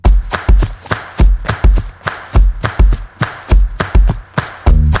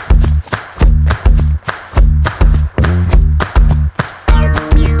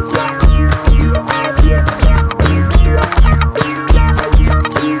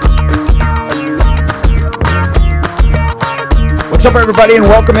What's up, everybody, and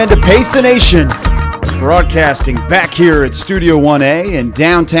welcome into Pace the Nation, broadcasting back here at Studio 1A in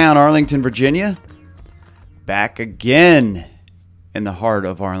downtown Arlington, Virginia. Back again in the heart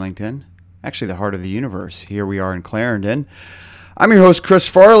of Arlington, actually the heart of the universe. Here we are in Clarendon. I'm your host, Chris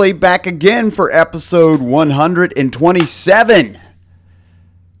Farley, back again for episode 127.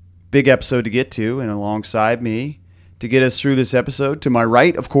 Big episode to get to, and alongside me to get us through this episode, to my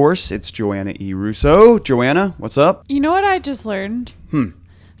right, of course, it's Joanna E. Russo. Joanna, what's up? You know what I just learned?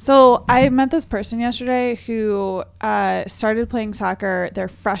 So I met this person yesterday who started playing soccer their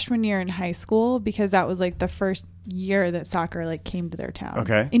freshman year in high school because that was like the first year that soccer like came to their town.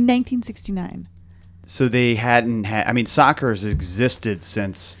 Okay. In 1969. So they hadn't had, I mean, soccer has existed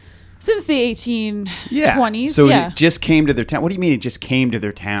since the 1820s. So it just came to their town. What do you mean it just came to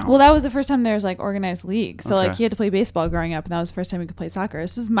their town? Well, that was the first time there was like organized league. So Okay. like he had to play baseball growing up, and that was the first time he could play soccer.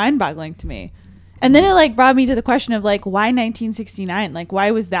 This was mind-boggling to me. And then it like brought me to the question of like, why 1969? Like,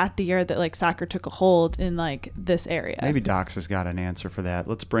 why was that the year that like soccer took a hold in like this area? Maybe Docs has got an answer for that.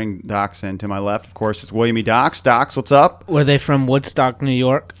 Let's bring Docs in to my left. Of course, it's William E. Docs. Docs, what's up? Were they from Woodstock, New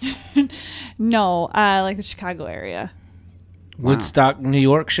York? No, like the Chicago area. Woodstock, New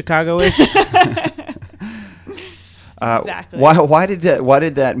York, Chicago-ish? Exactly. Why did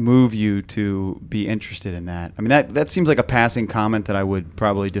that move you to be interested in that? I mean, that seems like a passing comment that I would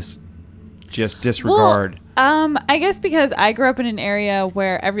probably just disregard. Well, I guess because I grew up in an area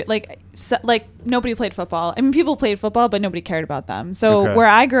where nobody played football. I mean, people played football, but nobody cared about them. So Okay. where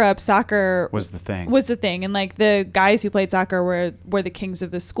I grew up, soccer was the thing. And like the guys who played soccer were the kings of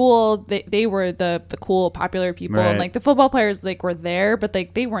the school. They were the cool, popular people. Right. And like the football players like were there, but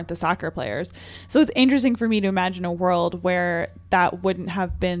like they weren't the soccer players. So it's interesting for me to imagine a world where that wouldn't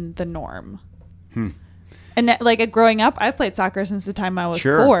have been the norm. And like growing up, I've played soccer since the time I was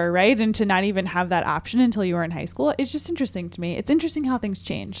 4, right? And to not even have that option until you were in high school, it's just interesting to me. It's interesting how things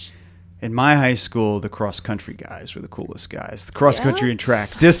change. In my high school, the cross-country guys were the coolest guys. The cross-country and track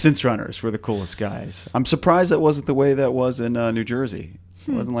distance runners were the coolest guys. I'm surprised that wasn't the way that was in New Jersey.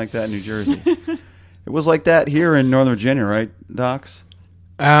 It wasn't like that in New Jersey. It was like that here in Northern Virginia, right, Docs?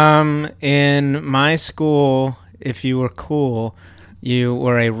 In my school, if you were cool, you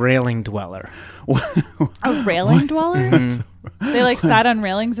were a railing dweller. A railing dweller? Mm-hmm. They like sat on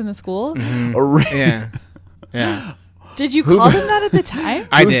railings in the school? Yeah. Yeah. Did you call them that at the time?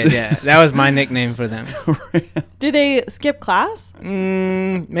 I did, yeah. That was my nickname for them. Did they skip class?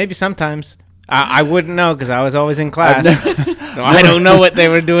 Maybe sometimes. I wouldn't know because I was always in class. So I don't know what they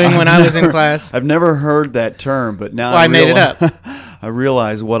were doing when I was in class. I've never heard that term, but now I made it up. I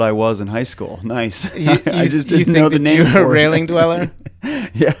realize what I was in high school. Nice. I just you didn't know the think that name you were for a railing dweller?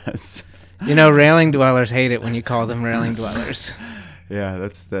 Yes. You know, railing dwellers hate it when you call them railing dwellers. Yeah,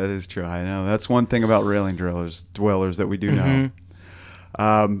 that is true. I know. That's one thing about railing dwellers that we do know.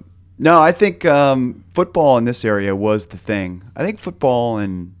 No, I think football in this area was the thing. I think football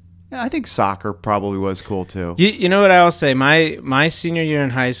and I think soccer probably was cool too. You know what I'll say? My senior year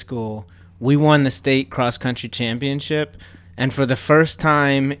in high school, we won the state cross-country championship. And for the first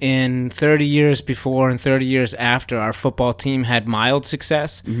time in 30 years before and 30 years after, our football team had mild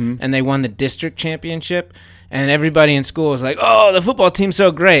success, and they won the district championship. And everybody in school was like, "Oh, the football team's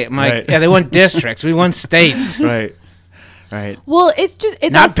so great." I'm like, Right. "Yeah, they won districts. We won states." Right. Well, it's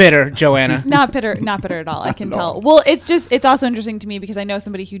Not also, bitter, Joanna. not bitter at all. I can tell. Well, it's also interesting to me because I know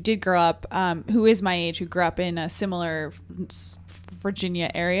somebody who did grow up, who is my age, who grew up in a similar Virginia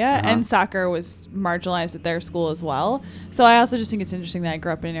area, and soccer was marginalized at their school as well. So I also just think it's interesting that I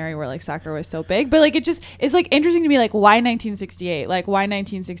grew up in an area where like soccer was so big. But like it's like interesting to me, like why 1968? Like why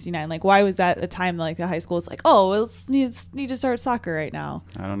 1969? Like why was that a time like the high school was like, oh, let's need to start soccer right now?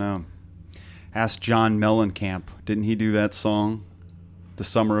 I don't know. Ask John Mellencamp. Didn't he do that song, The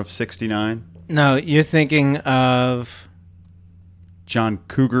Summer of '69? No, you're thinking of John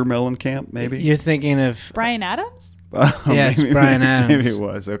Cougar Mellencamp, maybe? You're thinking of Brian Adams? Yes, Brian Adams. Maybe it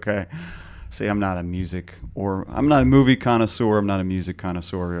was. Okay. See, I'm not a movie connoisseur. I'm not a music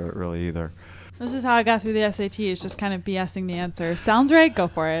connoisseur really either. This is how I got through the SATs, just kind of BSing the answer. Sounds right? Go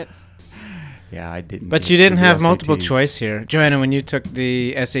for it. Yeah, I didn't. But you didn't have multiple choice here. Joanna, when you took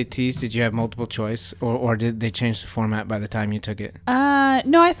the SATs, did you have multiple choice? Or did they change the format by the time you took it?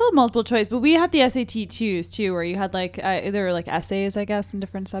 No, I still had multiple choice, but we had the SAT 2s too, where you had like, there were like essays, I guess, in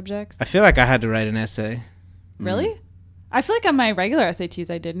different subjects. I feel like I had to write an essay. Really? I feel like on my regular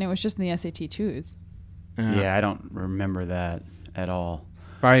SATs I didn't. It was just in the SAT 2s. Yeah, I don't remember that at all.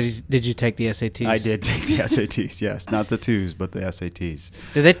 Why did you take the SATs? I did take the SATs, yes. Not the 2s, but the SATs.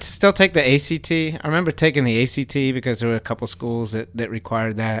 Did they still take the ACT? I remember taking the ACT because there were a couple schools that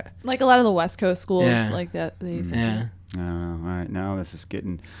required that. Like a lot of the West Coast schools, Yeah. like that. The ACT. Yeah. I don't know. All right, now this is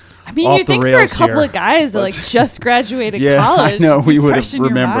getting I mean, off you the think for a rails couple here. of guys that like just graduated Yeah, I college, know, we would fresh in your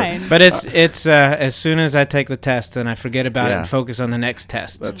remember. mind. But it's as soon as I take the test, then I forget about it Yeah. and focus on the next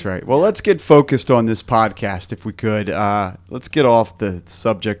test. That's right. Well, let's get focused on this podcast if we could. Let's get off the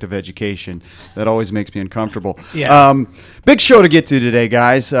subject of education. That always makes me uncomfortable. Yeah. Big show to get to today,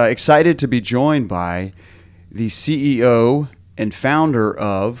 guys. Excited to be joined by the CEO and founder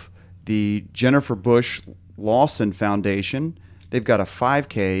of the Jennifer Bush Lawson Foundation. They've got a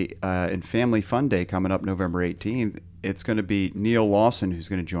 5K and Family Fun Day coming up November 18th. It's going to be Neil Lawson who's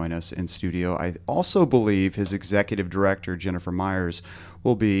going to join us in studio. I also believe his executive director, Jennifer Myers,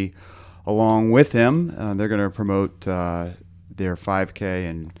 will be along with him. They're going to promote their 5K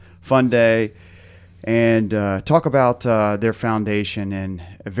and Fun Day and talk about their foundation and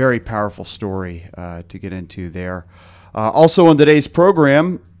a very powerful story to get into there. Also on today's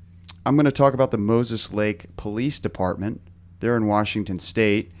program, I'm going to talk about the Moses Lake Police Department. They're in Washington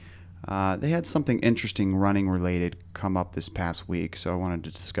State. They had something interesting running related come up this past week, so I wanted to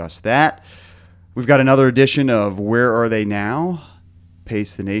discuss that. We've got another edition of Where Are They Now?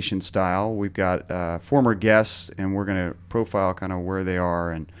 Pace the Nation style. We've got former guests, and we're going to profile kind of where they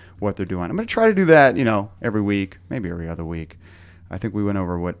are and what they're doing. I'm going to try to do that, every week, maybe every other week. I think we went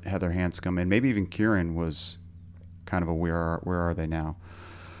over what Heather Hanscom and maybe even Kieran was kind of a where are they now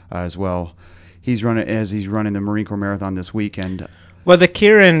as well. He's running the Marine Corps Marathon this weekend. Well, the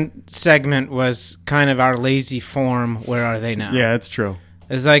Kieran segment was kind of our lazy form. Where are they now? Yeah, it's true.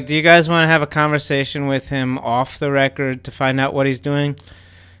 It's like, do you guys want to have a conversation with him off the record to find out what he's doing?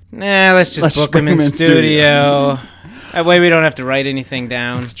 Nah, let's book him in studio. That way we don't have to write anything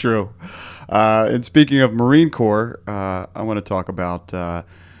down. It's true. And speaking of Marine Corps, I want to talk about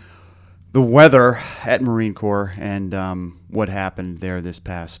the weather at Marine Corps and what happened there this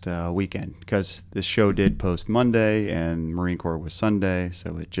past weekend, because this show did post Monday and Marine Corps was Sunday,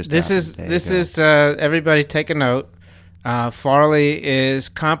 so it just this is everybody take a note. Farley is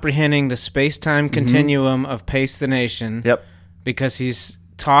comprehending the space-time continuum of Pace the Nation. Yep. Because he's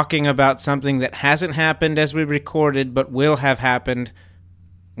talking about something that hasn't happened as we recorded, but will have happened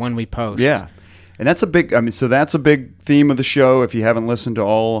when we post. Yeah. And that's a big, so that's a big theme of the show. If you haven't listened to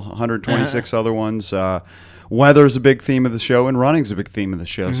all 126 other ones, weather's a big theme of the show, and running's a big theme of the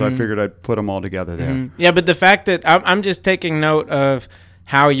show. So I figured I'd put them all together there. Yeah, but the fact that I'm just taking note of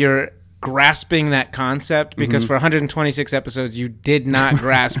how you're grasping that Mm-hmm. concept, because for 126 episodes, you did not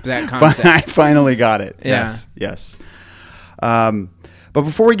grasp that concept. I finally got it. Yeah. Yes. But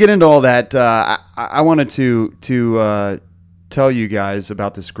before we get into all that, I wanted to tell you guys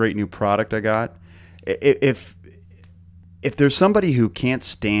about this great new product I got. If there's somebody who can't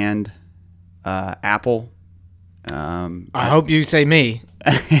stand Apple, I hope you say me.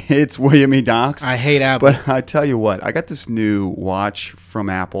 it's William E. Knox. I hate Apple. But I tell you what, I got this new watch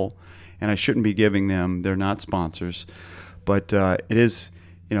from Apple, and I shouldn't be giving them. They're not sponsors, but it is,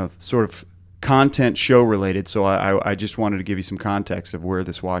 sort of content show related. So I just wanted to give you some context of where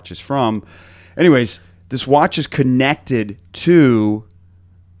this watch is from. Anyways, this watch is connected to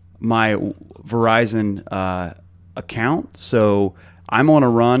my Verizon account. So I'm on a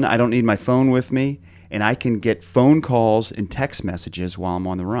run. I don't need my phone with me, and I can get phone calls and text messages while I'm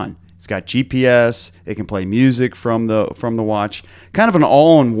on the run. It's got GPS. It can play music from the watch. Kind of an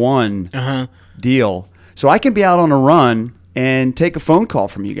all-in-one deal. So I can be out on a run and take a phone call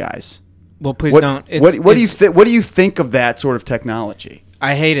from you guys. Well, please don't. What do you think of that sort of technology?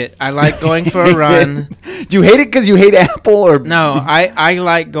 I hate it. I like going for a run. Do you hate it because you hate Apple, or No, I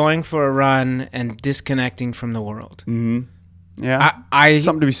like going for a run and disconnecting from the world. Mm-hmm. Yeah,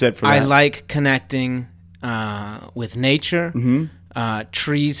 something to be said for that. I like connecting with nature. Mm-hmm.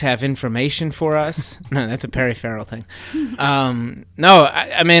 Trees have information for us. No, that's a Perry Farrell thing. No,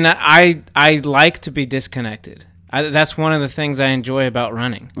 I mean, I like to be disconnected. That's one of the things I enjoy about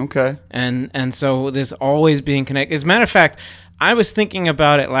running. Okay. And so there's always being connected. As a matter of fact, I was thinking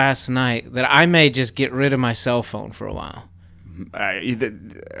about it last night that I may just get rid of my cell phone for a while.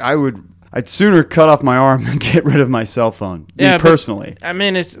 I'd sooner cut off my arm than get rid of my cell phone. Me personally. I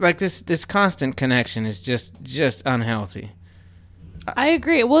mean, it's like this constant connection is just unhealthy. I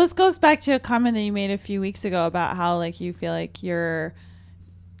agree. Well, this goes back to a comment that you made a few weeks ago about how like you feel like you're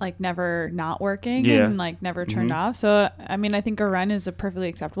like never not working and like never turned off. So I mean, I think a run is a perfectly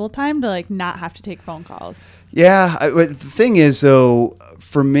acceptable time to like not have to take phone calls. Yeah, the thing is though,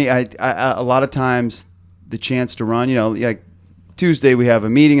 for me, I a lot of times the chance to run, like Tuesday we have a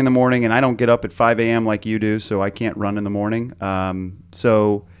meeting in the morning, and I don't get up at 5 a.m. like you do, so I can't run in the morning.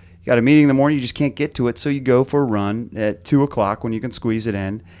 So you got a meeting in the morning, you just can't get to it, so you go for a run at 2 o'clock when you can squeeze it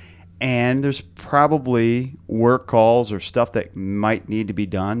in. and there's probably work calls or stuff that might need to be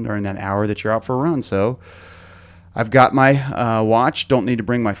done during that hour that you're out for a run. So I've got my watch. Don't need to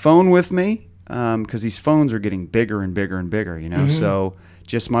bring my phone with me because these phones are getting bigger and bigger and bigger, you know. So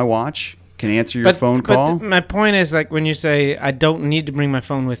just my watch can answer your phone call. But my point is, like, when you say I don't need to bring my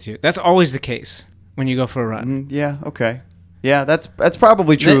phone with you, that's always the case when you go for a run. Yeah, okay. Yeah, that's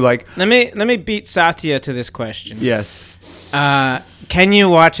probably true. Let me beat Satya to this question. Yes. Can you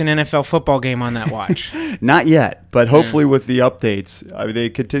watch an NFL football game on that watch? Not yet, but hopefully with the updates, they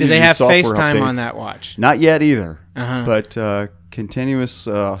continue. Do they to do have software FaceTime updates. on that watch? Not yet either, Uh-huh. but continuous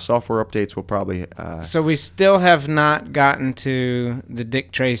software updates will probably. So we still have not gotten to the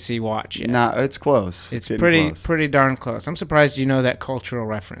Dick Tracy watch yet. No, it's close. It's getting close. pretty darn close. I'm surprised you know that cultural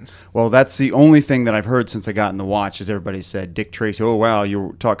reference. Well, that's the only thing that I've heard since I got in the watch is everybody said Dick Tracy. Oh wow,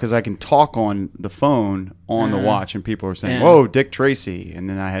 you talk because I can talk on the phone on the watch, and people are saying, Yeah. "Whoa, Dick Tracy," and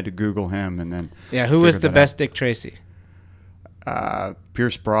then I had to Google him, and then Yeah, who was figured the that best Dick Tracy? out.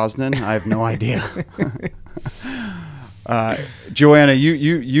 Pierce Brosnan. I have no idea. Joanna,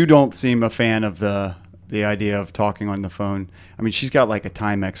 you don't seem a fan of the idea of talking on the phone. I mean, she's got like a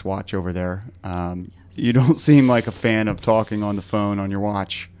Timex watch over there. You don't seem like a fan of talking on the phone on your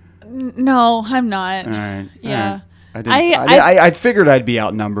watch. No, I'm not. All right. Yeah. All right. I figured I'd be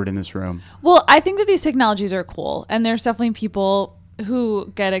outnumbered in this room. Well, I think that these technologies are cool, and there's definitely people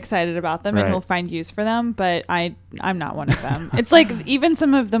who get excited about them Right. and who'll find use for them, but I'm not one of them. It's like even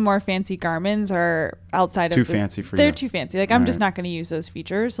some of the more fancy Garmin's are outside Too of this, fancy for they're you. too fancy. Like I'm just Right. not going to use those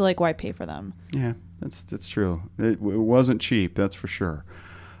features, so like why pay for them? Yeah, that's true. It wasn't cheap, that's for sure.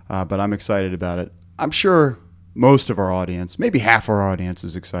 But I'm excited about it. I'm sure most of our audience, maybe half our audience,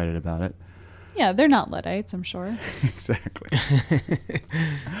 is excited about it. Yeah, they're not Luddites, I'm sure. Exactly.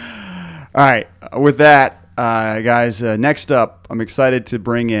 All right. With that, guys, next up, I'm excited to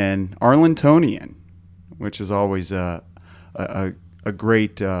bring in Arlingtonian, which is always a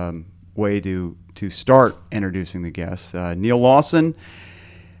great way to start introducing the guests. Neil Lawson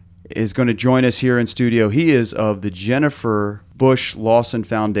is going to join us here in studio. He is of the Jennifer Bush Lawson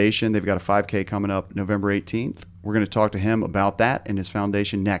Foundation. They've got a 5K coming up November 18th. We're going to talk to him about that and his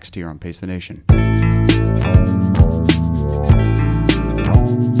foundation next here on Pace the Nation.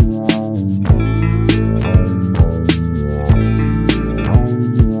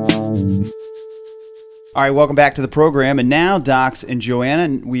 All right, welcome back to the program. And now, Docs and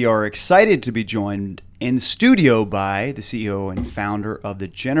Joanna, we are excited to be joined in studio by the CEO and founder of the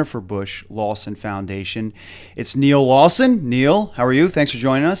Jennifer Bush Lawson Foundation. It's Neil Lawson. Neil, how are you? Thanks for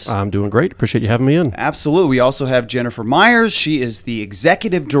joining us. I'm doing great. Appreciate you having me in. Absolutely. We also have Jennifer Myers. She is the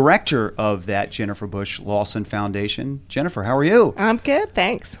executive director of that Jennifer Bush Lawson Foundation. Jennifer, how are you? I'm good,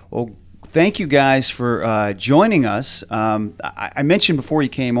 thanks. Well, thank you guys for joining us. I mentioned before you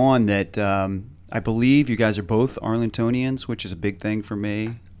came on that I believe you guys are both Arlingtonians, which is a big thing for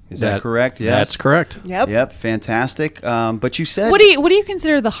me. Is that correct? Yes. That's correct. Yep. Yep, fantastic. But you said... What do you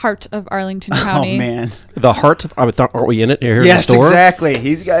consider the heart of Arlington County? Oh, man. The heart of, aren't we in it here Yes, in the store? exactly.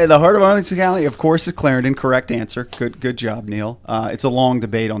 He's got the heart of Arlington County. Of course, is Clarendon. Correct answer. Good job, Neil. It's a long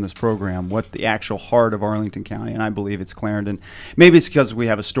debate on this program, what the actual heart of Arlington County, and I believe it's Clarendon. Maybe it's because we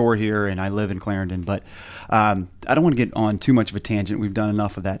have a store here and I live in Clarendon, but I don't want to get on too much of a tangent. We've done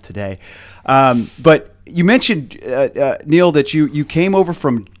enough of that today. But you mentioned, Neil, that you came over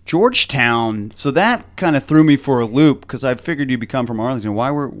from Georgetown, so that kind of threw me for a loop because I figured you'd come from Arlington.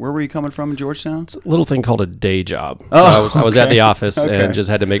 Where were you coming from in Georgetown? It's a little thing called a day job. Oh, I was at the office Okay. and just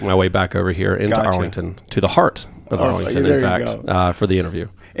had to make my way back over here into Gotcha. Arlington, to the heart of Arlington, there in you fact, for the interview.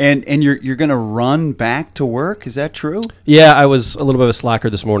 And you're going to run back to work? Is that true? Yeah, I was a little bit of a slacker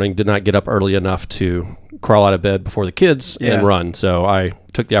this morning. Did not get up early enough to crawl out of bed before the kids Yeah. and run. So I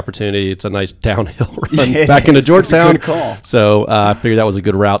took the opportunity. It's a nice downhill run Yeah, back into it's a Georgetown. good call. So I figured that was a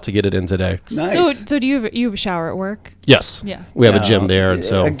good route to get it in today. Nice. So do you have a shower at work? Yes. Yeah. We have a gym there, and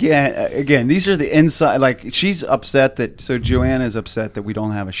so again, these are the inside. Like she's upset that. So Joanna's upset that we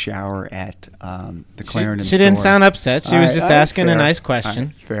don't have a shower at the Clarendon. She didn't store. sound upset. She All was right, just all right, asking fair. a nice All question.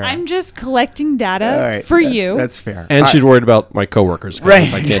 right, fair. I'm just collecting data All right, for that's- you. That's fair. and All she's right. worried about my coworkers. 'Cause Right,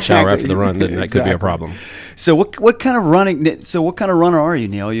 If I can't shower exactly. after the run, then that could be Exactly. a problem. So what kind of running? So what kind of runner are you,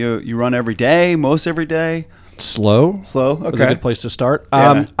 Neil? You run every day, most every day. Slow. Slow. Was a Okay. good place to start.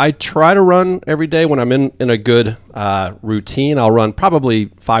 Yeah. I try to run every day when I'm in a good routine. I'll run probably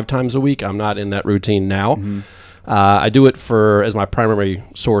 5 times a week. I'm not in that routine now. Mm-hmm. I do it as my primary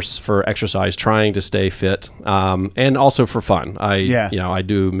source for exercise, trying to stay fit, and also for fun. I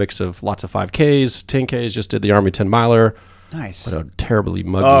do a mix of lots of 5Ks, 10Ks. Just did the Army 10 miler Nice. What a terribly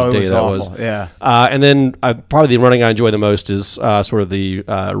muggy day was that awful. was. Yeah. And then probably the running I enjoy the most is sort of the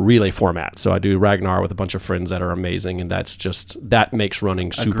relay format. So I do Ragnar with a bunch of friends that are amazing, and that makes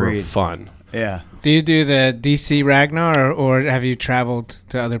running super Agreed. fun. Yeah. Do you do the DC Ragnar, or have you traveled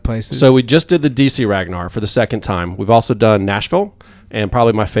to other places? So we just did the DC Ragnar for the second time. We've also done Nashville, and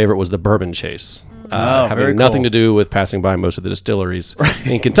probably my favorite was the Bourbon Chase. very Having nothing cool. to do with passing by most of the distilleries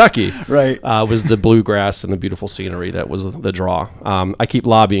in Kentucky. Right. Was the bluegrass and the beautiful scenery that was the draw. I keep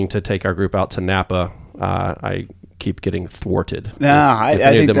lobbying to take our group out to Napa. I keep getting thwarted. No, if I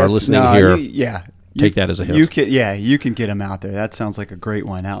any think of them are that's- listening no, here, yeah. take that as a hint. You can get them out there. That sounds like a great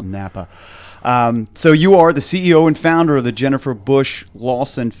one out in Napa. So you are the CEO and founder of the Jennifer Bush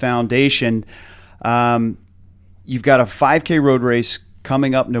Lawson Foundation. You've got a 5K road race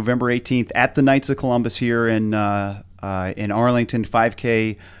coming up November 18th at the Knights of Columbus here in Arlington.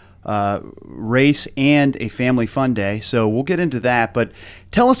 5K race and a family fun day. So we'll get into that. But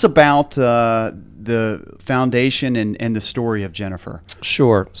tell us about the foundation and the story of Jennifer.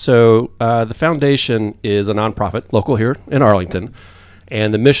 Sure. So the foundation is a nonprofit local here in Arlington.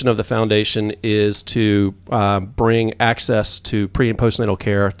 And the mission of the foundation is to bring access to pre- and postnatal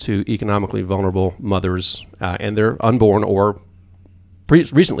care to economically vulnerable mothers and their unborn or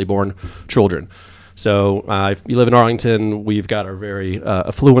recently born children. So if you live in Arlington, we've got a very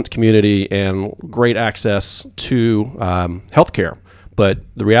affluent community and great access to health care. But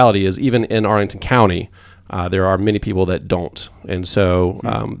the reality is, even in Arlington County, there are many people that don't. And so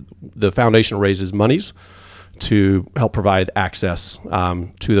the foundation raises monies to help provide access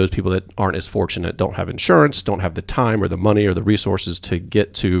to those people that aren't as fortunate, don't have insurance, don't have the time or the money or the resources to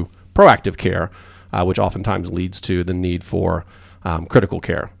get to proactive care, which oftentimes leads to the need for critical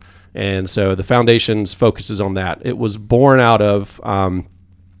care. And so the foundation's focuses on that. It was born out of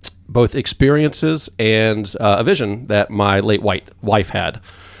both experiences and a vision that my late wife had.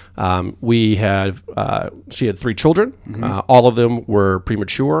 She had 3 children. All of them were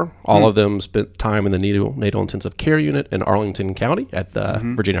premature. All of them spent time in the neonatal intensive care unit in Arlington County at the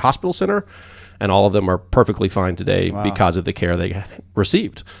Virginia Hospital Center. And all of them are perfectly fine today because of the care they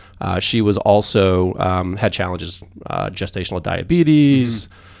received. She was also had challenges, gestational diabetes,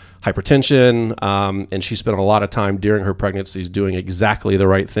 hypertension, and she spent a lot of time during her pregnancies doing exactly the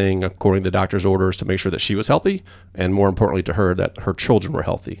right thing according to the doctor's orders to make sure that she was healthy, and more importantly to her, that her children were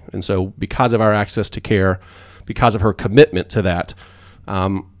healthy. And so because of our access to care, because of her commitment to that,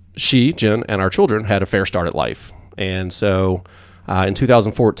 she, Jen, and our children had a fair start at life. And so in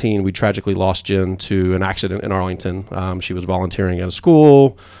 2014, we tragically lost Jen to an accident in Arlington. She was volunteering at a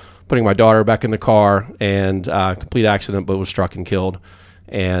school, putting my daughter back in the car, and complete accident, but was struck and killed.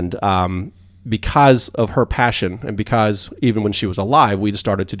 And because of her passion, and because even when she was alive, we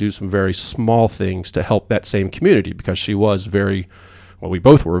started to do some very small things to help that same community, because she was we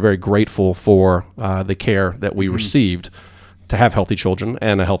both were very grateful for the care that we received to have healthy children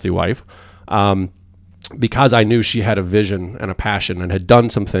and a healthy wife. Because I knew she had a vision and a passion and had done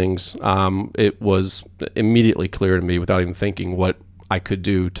some things, it was immediately clear to me, without even thinking, what I could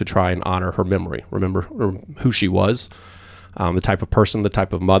do to try and honor her memory, remember who she was, the type of person, the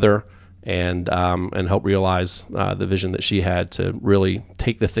type of mother, and help realize the vision that she had to really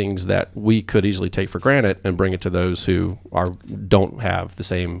take the things that we could easily take for granted and bring it to those who don't have the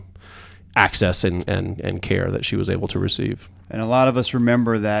same access and care that she was able to receive. And a lot of us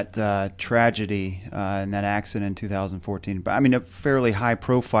remember that tragedy and that accident in 2014. But I mean, a fairly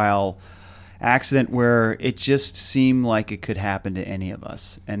high-profile accident where it just seemed like it could happen to any of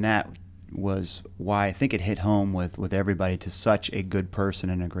us, and that was why I think it hit home with everybody, to such a good person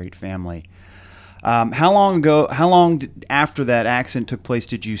and a great family. How long after that accident took place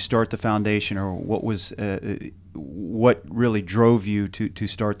did you start the foundation, or what really drove you to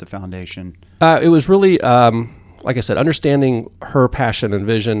start the foundation? It was really, like I said, understanding her passion and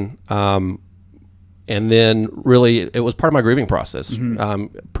vision, and then really it was part of my grieving process.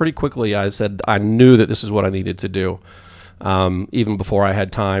 Pretty quickly I said I knew that this is what I needed to do. Even before I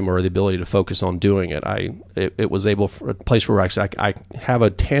had time or the ability to focus on doing it, it was a place where I have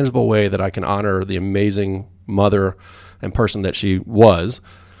a tangible way that I can honor the amazing mother and person that she was,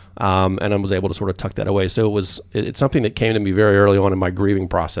 and I was able to sort of tuck that away. So it's something that came to me very early on in my grieving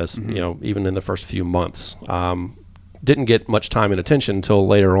process. Even in the first few months, didn't get much time and attention until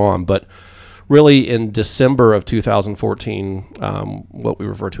later on, but really in December of 2014, what we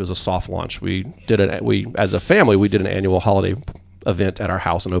refer to as a soft launch. As a family, we did an annual holiday event at our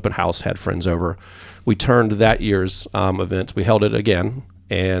house, an open house, had friends over. We turned that year's event, we held it again,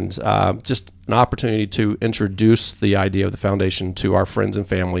 and just an opportunity to introduce the idea of the foundation to our friends and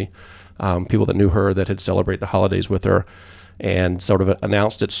family, people that knew her, that had celebrated the holidays with her. and sort of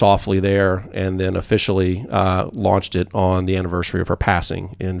announced it softly there, and then officially launched it on the anniversary of her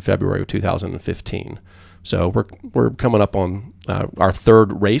passing in February of 2015. So we're coming up on our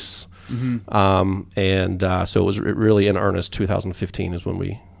third race, and so it was really in earnest. 2015 is when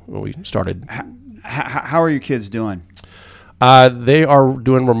we started. How are your kids doing? They are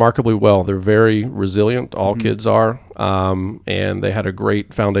doing remarkably well. They're very resilient. All kids are, and they had a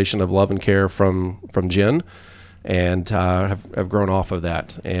great foundation of love and care from Jen, and have grown off of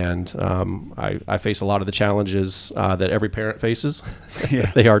that. And I face a lot of the challenges that every parent faces.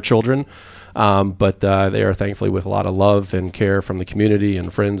 Yeah. They are children, but they are thankfully, with a lot of love and care from the community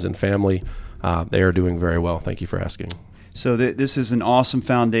and friends and family, they are doing very well. Thank you for asking. So this is an awesome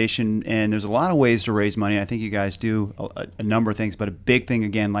foundation, and there's a lot of ways to raise money. I think you guys do a number of things, but a big thing,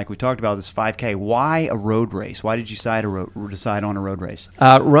 again, like we talked about, this 5K. Why a road race? Why did you decide on a road race?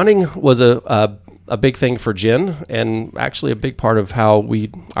 Running was a big thing for Jen, and actually a big part of how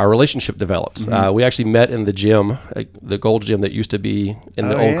our relationship developed. We actually met in the gym, the Gold Gym that used to be in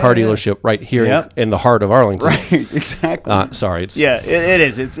the old car dealership right here in the heart of Arlington. Right, exactly. Sorry. It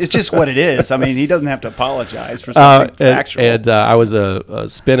is. It's just what it is. I mean, he doesn't have to apologize for something factual. And I was a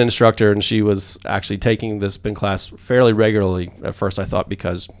spin instructor, and she was actually taking the spin class fairly regularly. At first, I thought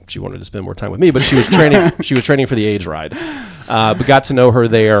because she wanted to spend more time with me, but she was training. She was training for the age ride. But got to know her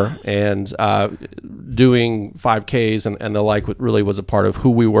there, and doing 5Ks and the like really was a part of who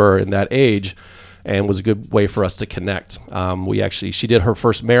we were in that age, and was a good way for us to connect. She did her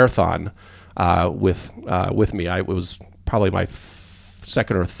first marathon with me. It was probably my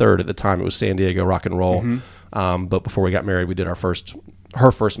second or third at the time. It was San Diego Rock and Roll. But before we got married, we did her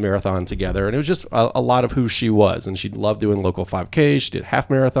first marathon together, and it was just a lot of who she was. And she loved doing local 5Ks. She did half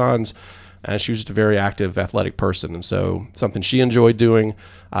marathons. And she was just a very active, athletic person, and so something she enjoyed doing.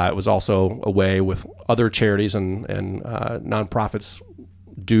 It was also a way with other charities and nonprofits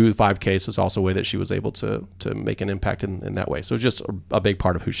do 5Ks. It's also a way that she was able to make an impact in that way. So it's just a big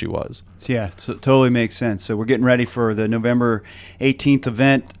part of who she was. Yeah, so it totally makes sense. So we're getting ready for the November 18th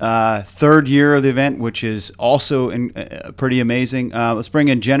event, third year of the event, which is also pretty amazing. Let's bring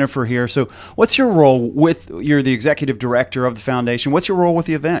in Jennifer here. So what's your role you're the executive director of the foundation. What's your role with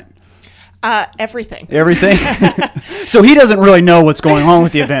the event? Everything. Everything? So he doesn't really know what's going on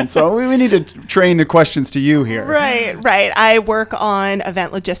with the event. So we need to train the questions to you here. Right. I work on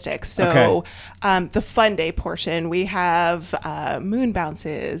event logistics. So the fun day portion, we have moon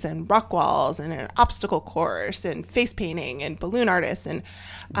bounces and rock walls and an obstacle course and face painting and balloon artists and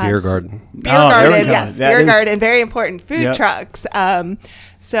beer garden. Beer garden, yes. Beer garden, very important. Food trucks.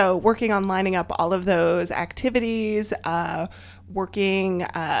 So working on lining up all of those activities, working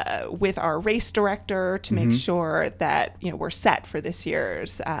with our race director to make sure that we're set for this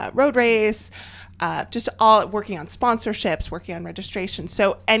year's road race, just all working on sponsorships, working on registration.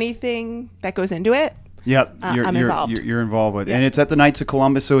 So anything that goes into it, Yep, I'm involved. You're involved with, and it's at the Knights of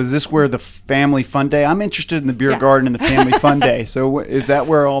Columbus. So is this where the family fun day? I'm interested in the beer garden and the family fun day. So is that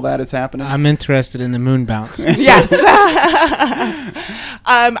where all that is happening? I'm interested in the moon bounce. Yes.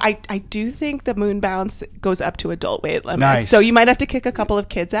 I do think the moon bounce goes up to adult weight limit. Nice. So you might have to kick a couple of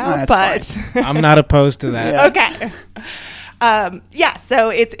kids out, but I'm not opposed to that. Okay. So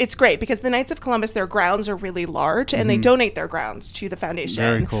it's great because the Knights of Columbus, their grounds are really large, and they donate their grounds to the foundation.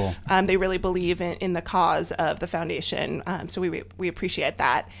 Very cool. They really believe in the cause of the foundation, so we appreciate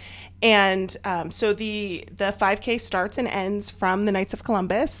that. And so the 5K starts and ends from the Knights of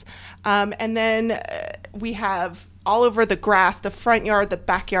Columbus, and then we have all over the grass, the front yard, the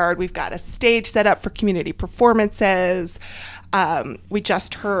backyard. We've got a stage set up for community performances. We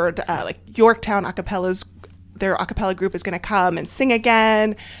just heard Yorktown their a cappella group is going to come and sing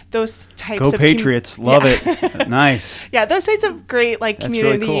again. Those types Go of Patriots, love it. Nice. Yeah, those types of great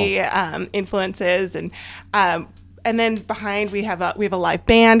community really cool. Influences, and then behind we have a live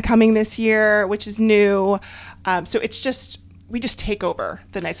band coming this year, which is new. So it's just we just take over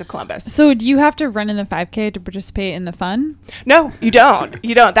the Knights of Columbus. So do you have to run in the 5K to participate in the fun? No, you don't.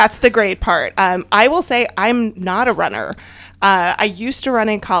 You don't. That's the great part. I will say I'm not a runner. I used to run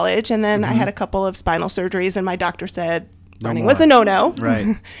in college, and then I had a couple of spinal surgeries, and my doctor said running was a no-no.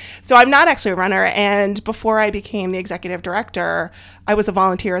 Right. So I'm not actually a runner. And before I became the executive director, I was a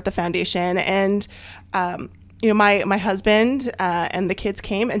volunteer at the foundation, and my husband and the kids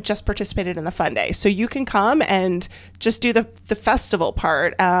came and just participated in the fun day. So you can come and just do the festival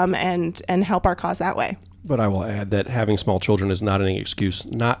part and help our cause that way. But I will add that having small children is not any excuse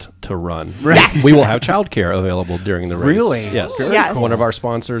not to run. Right. We will have childcare available during the race. Really? Yes. Yes. One of our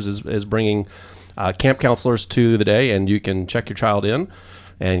sponsors is bringing camp counselors to the day, and you can check your child in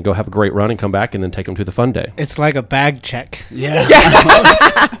and go have a great run and come back and then take them to the fun day. It's like a bag check. Yeah.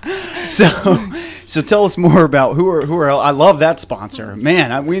 So tell us more about who are. I love that sponsor.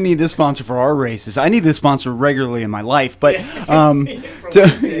 Man, we need this sponsor for our races. I need this sponsor regularly in my life. But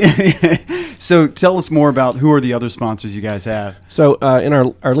so tell us more about who are the other sponsors you guys have. So in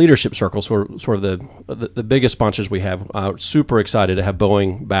our leadership circle, sort of the biggest sponsors we have, super excited to have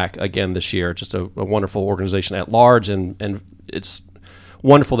Boeing back again this year. Just a wonderful organization at large, and it's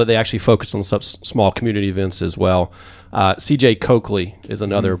wonderful that they actually focus on such small community events as well. CJ Coakley is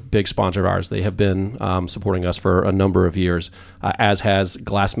another big sponsor of ours. They have been supporting us for a number of years, as has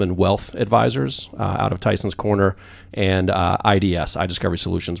Glassman Wealth Advisors out of Tyson's Corner, and IDS, iDiscovery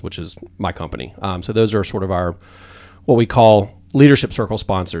Solutions, which is my company. So those are sort of our, what we call leadership circle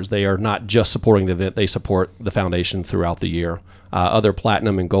sponsors. They are not just supporting the event, they support the foundation throughout the year. Other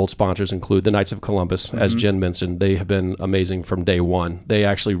platinum and gold sponsors include the Knights of Columbus, as Jen mentioned. They have been amazing from day one. They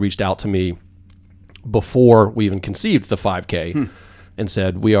actually reached out to me before we even conceived the 5K and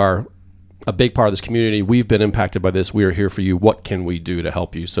said, we are a big part of this community. We've been impacted by this. We are here for you. What can we do to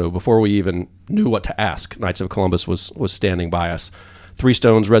help you? So before we even knew what to ask, Knights of Columbus was standing by us. Three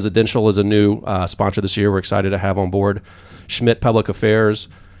Stones Residential is a new sponsor this year we're excited to have on board. Schmidt Public Affairs,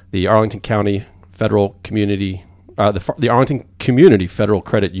 the Arlington County Federal Community, the Arlington Community Federal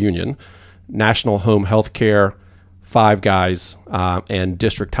Credit Union, National Home Health Care, Five Guys, and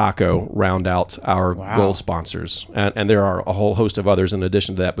District Taco round out our gold sponsors. And there are a whole host of others in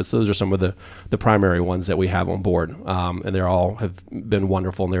addition to that, but those are some of the primary ones that we have on board. And they all have been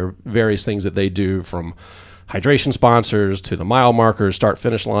wonderful, and there are various things that they do, from hydration sponsors to the mile markers, start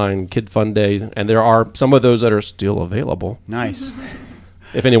finish line, Kid Fun Day, and there are some of those that are still available. Nice.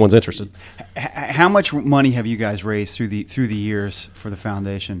 If anyone's interested. How much money have you guys raised through the years for the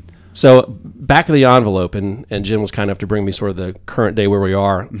foundation? So back of the envelope, and Jen was kind enough to bring me sort of the current day where we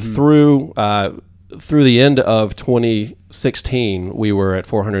are. Through the end of 2016, we were at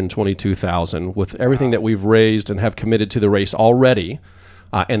 $422,000. With everything that we've raised and have committed to the race already,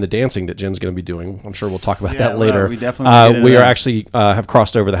 and the dancing that Jen's going to be doing, I'm sure we'll talk about that later. We definitely we are actually have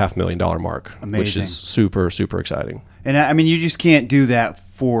crossed over the $500,000 mark, Amazing. Which is super, super exciting. And I mean, you just can't do that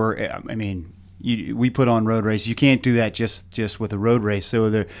for. I mean, we put on road race. You can't do that just with a road race.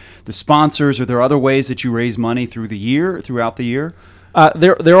 So the sponsors, are there other ways that you raise money throughout the year?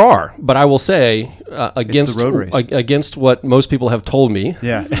 There are, but I will say against the road race. Against what most people have told me,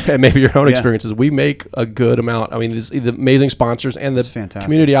 and maybe your own experiences, we make a good amount. I mean, the amazing sponsors and the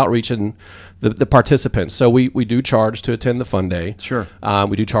community outreach and the participants. So we do charge to attend the fun day. Sure.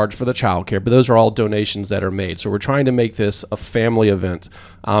 We do charge for the childcare, but those are all donations that are made. So we're trying to make this a family event,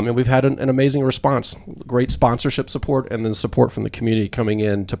 and we've had an amazing response, great sponsorship support, and then support from the community coming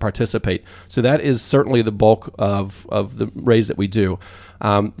in to participate. So that is certainly the bulk of the raise that we do.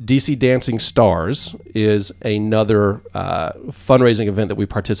 DC Dancing Stars is another fundraising event that we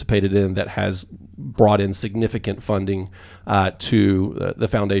participated in that has brought in significant funding to the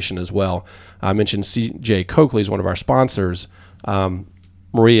foundation as well. I mentioned CJ Coakley is one of our sponsors.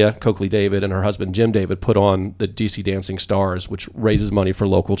 Maria Coakley David and her husband Jim David put on the DC Dancing Stars, which raises money for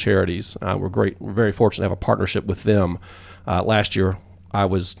local charities. We're very fortunate to have a partnership with them. Last year, I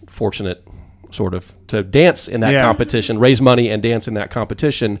was fortunate sort of to dance in that competition, raise money and dance in that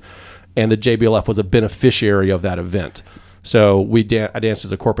competition, and the JBLF was a beneficiary of that event. So I danced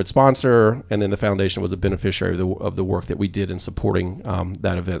as a corporate sponsor, and then the foundation was a beneficiary of the work that we did in supporting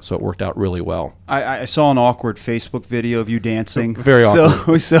that event. So it worked out really well. I saw an awkward Facebook video of you dancing. Very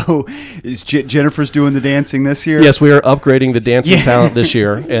awkward. So is Jennifer's doing the dancing this year? Yes, we are upgrading the dancing talent this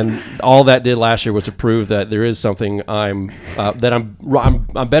year, and all that did last year was to prove that there is something I'm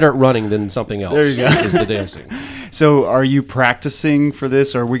better at running than something else. There you go. Is the dancing. So are you practicing for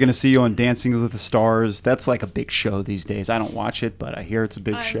this? Are we going to see you on Dancing with the Stars? That's like a big show these days. I don't watch it, but I hear it's a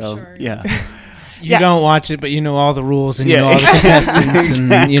big show. Sure. Yeah. You don't watch it, but you know all the rules and you know all the contestants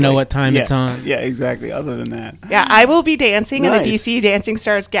and you know what time it's on. Yeah, exactly. Other than that. Yeah, I will be dancing Nice. in the DC Dancing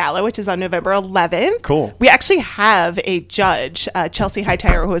Stars Gala, which is on November 11th. Cool. We actually have a judge, Chelsea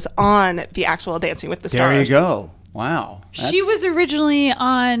Hightower, who is on the actual Dancing with the Stars. There you go. Wow. She was originally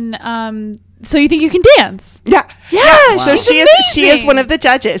on So You Think You Can Dance. Yeah. Yeah, So she's she is amazing. one of the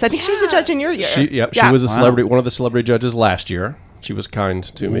judges. I think she was a judge in your year. She was a celebrity, one of the celebrity judges last year. She was kind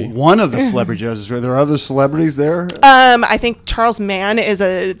to me. One of the celebrity judges. Were there other celebrities there? I think Charles Mann is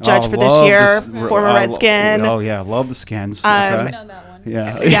a judge for this year, former Redskin. Oh, yeah. Love the Skins. I Okay. know that one.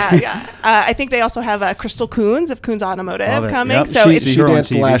 Yeah. I think they also have Crystal Coons of Coons Automotive Love it. coming. Yep. So She's it's She her on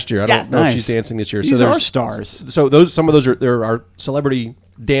danced TV. last year. I Yes. don't know if Nice. she's dancing this year. These so are there's stars. So some of those there are celebrity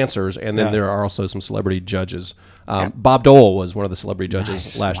dancers, and then there are also some celebrity judges. Bob Dole was one of the celebrity judges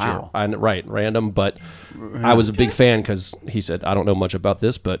Nice. last Wow. year. Right, random, but I was a big fan because he said, I don't know much about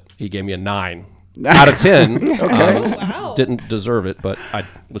this, but he gave me a 9 out of 10. Wow. Didn't deserve it, but I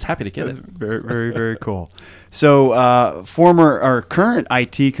was happy to get it. Very, very, very cool. So, former or current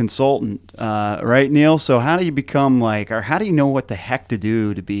IT consultant, right, Neil? So, how do you become or how do you know what the heck to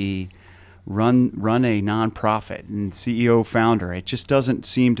do to run a nonprofit and CEO founder? It just doesn't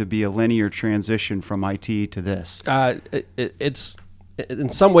seem to be a linear transition from IT to this. It's in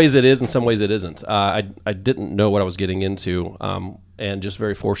some ways it is, in some ways it isn't. I didn't know what I was getting into, and just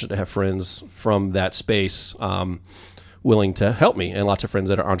very fortunate to have friends from that space willing to help me, and lots of friends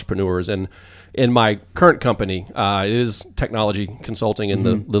that are entrepreneurs. And in my current company, it is technology consulting in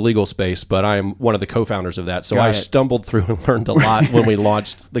the legal space, but I am one of the co-founders of that. So Got I it. stumbled through and learned a lot when we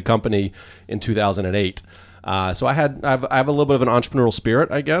launched the company in 2008. So I have a little bit of an entrepreneurial spirit,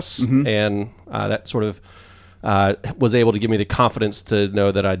 I guess, and that sort of was able to give me the confidence to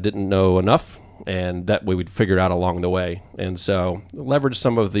know that I didn't know enough, and that we would figure it out along the way. And so leverage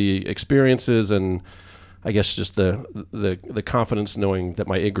some of the experiences, and I guess just the confidence knowing that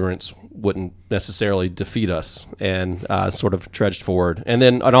my ignorance wouldn't necessarily defeat us, and sort of trudged forward.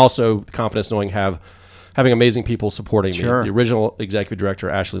 And also confidence knowing having amazing people supporting Sure. me. The original executive director,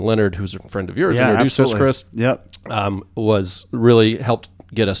 Ashley Leonard, who's a friend of yours, Yeah, introduced absolutely. us, Chris. Yep. Was really helped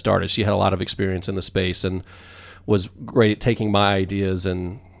get us started. She had a lot of experience in the space and was great at taking my ideas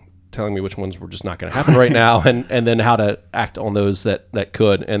and telling me which ones were just not going to happen right now, and then how to act on those that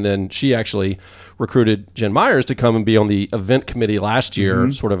could. And then she actually recruited Jen Myers to come and be on the event committee last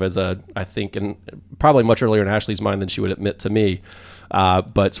year, sort of as I think, and probably much earlier in Ashley's mind than she would admit to me.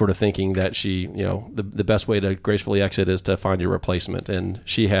 But sort of thinking that she, the best way to gracefully exit is to find your replacement. And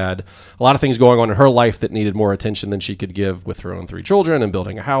she had a lot of things going on in her life that needed more attention than she could give with her own 3 children and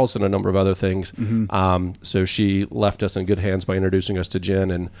building a house and a number of other things. So she left us in good hands by introducing us to Jen.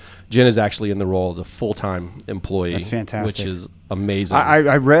 And Jen is actually in the role as a full-time employee. That's fantastic. Which is amazing.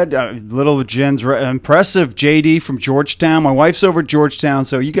 I read a little of Jen's impressive JD from Georgetown. My wife's over at Georgetown,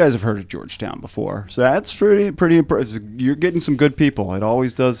 so you guys have heard of Georgetown before. So that's pretty impressive. You're getting some good people. It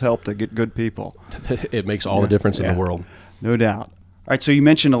always does help to get good people. It makes all the difference in the world. No doubt. All right, so you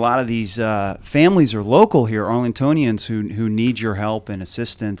mentioned a lot of these families are local here, Arlingtonians who need your help and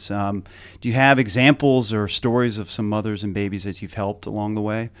assistance. Do you have examples or stories of some mothers and babies that you've helped along the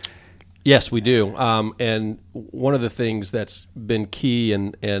way? Yes, we do. And one of the things that's been key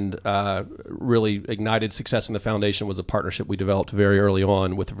and really ignited success in the foundation was a partnership we developed very early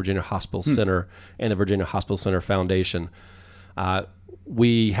on with the Virginia Hospital Center and the Virginia Hospital Center Foundation.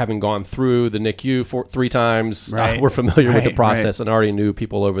 We, having gone through the NICU 3 times, Right. we're familiar with the Right, process and already knew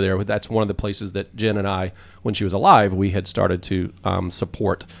people over there. That's one of the places that Jen and I, when she was alive, we had started to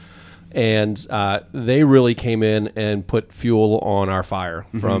support. And they really came in and put fuel on our fire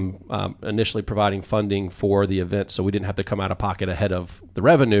from initially providing funding for the event, so we didn't have to come out of pocket ahead of the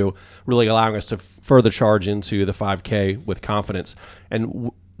revenue, really allowing us to further charge into the 5K with confidence.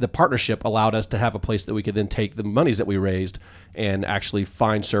 And the partnership allowed us to have a place that we could then take the monies that we raised and actually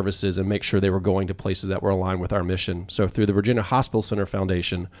find services and make sure they were going to places that were aligned with our mission. So through the Virginia Hospital Center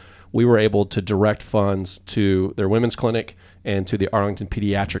Foundation, we were able to direct funds to their women's clinic and to the Arlington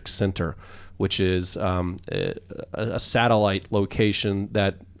Pediatric Center, which is a satellite location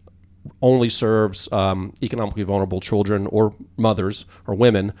that only serves economically vulnerable children or mothers or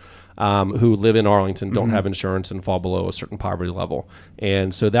women who live in Arlington, don't have insurance, and fall below a certain poverty level.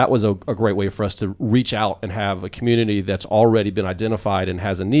 And so that was a great way for us to reach out and have a community that's already been identified and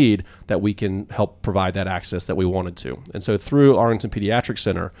has a need that we can help provide that access that we wanted to. And so through Arlington Pediatric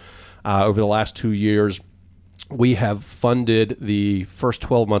Center, over the last 2 years, we have funded the first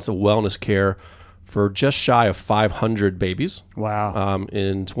 12 months of wellness care for just shy of 500 babies. Wow.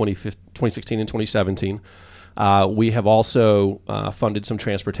 In 2016 and 2017. We have also funded some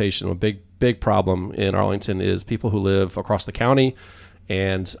transportation. A big problem in Arlington is people who live across the county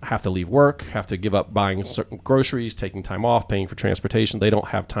and have to leave work, have to give up buying certain groceries, taking time off, paying for transportation. They don't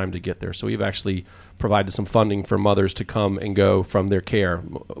have time to get there. So we've actually provided some funding for mothers to come and go from their care.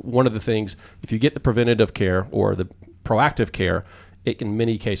 One of the things, if you get the preventative care or the proactive care, it in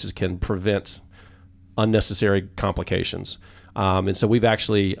many cases can prevent unnecessary complications. And so we've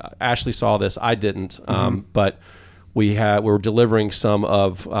actually, Ashley saw this, I didn't, but we were delivering some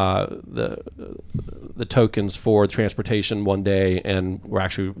of the tokens for transportation one day, and we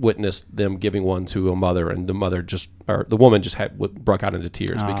actually witnessed them giving one to a mother, and the woman just broke out into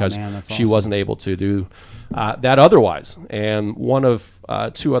tears because she wasn't able to do that otherwise. And one of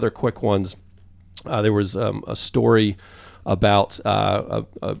two other quick ones, there was a story about a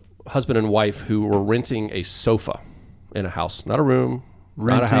husband and wife who were renting a sofa in a house, not a room,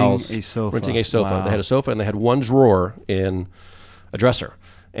 not a house, renting a sofa. Wow. They had a sofa and they had one drawer in a dresser.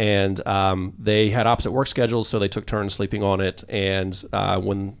 And they had opposite work schedules, so they took turns sleeping on it. And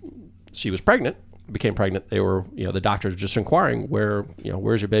when she became pregnant, they were, the doctors just inquiring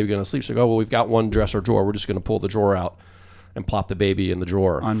where's your baby going to sleep? So, well, we've got one dresser drawer. We're just going to pull the drawer out and plop the baby in the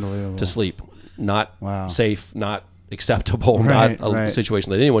drawer to sleep. Not safe, not acceptable, not a situation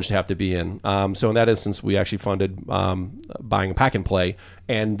that anyone should have to be in. So in that instance, we actually funded buying a pack and play.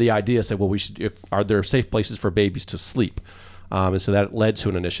 And the idea said, well, are there safe places for babies to sleep? And so that led to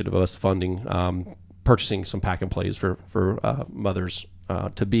an initiative of us funding, purchasing some pack and plays for mothers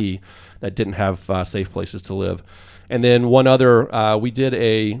to be that didn't have safe places to live. And then one other, we did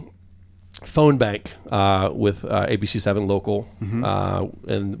a phone bank with ABC7 Local,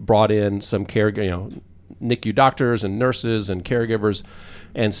 and brought in some NICU doctors and nurses and caregivers,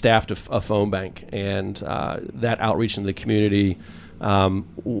 and staffed a phone bank. And that outreach into the community,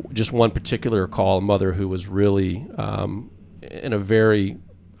 just one particular call, a mother who was really in a very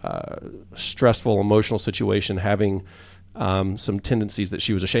stressful, emotional situation, having some tendencies that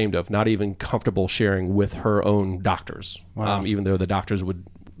she was ashamed of, not even comfortable sharing with her own doctors, even though the doctors would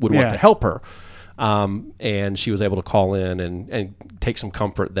want to help her. And she was able to call in and take some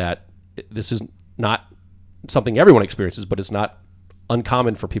comfort that this is not something everyone experiences, but it's not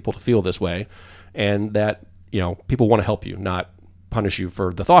uncommon for people to feel this way, and that people want to help you, not punish you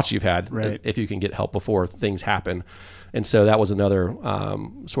for the thoughts you've had, if you can get help before things happen. And so that was another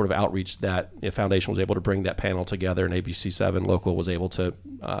sort of outreach that the foundation was able to bring that panel together, and ABC7 Local was able to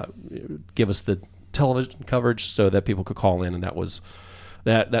give us the television coverage so that people could call in, and that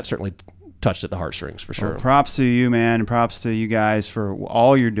certainly touched at the heartstrings for sure. Well, props to you, man, and props to you guys for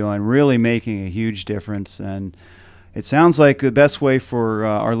all you're doing, really making a huge difference. And it sounds like the best way for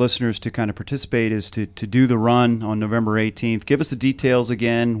our listeners to kind of participate is to do the run on November 18th. Give us the details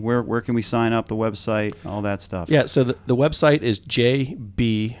again. Where can we sign up, the website, all that stuff? Yeah, so the website is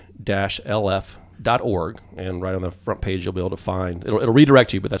jb-lf.org, and right on the front page you'll be able to find, it'll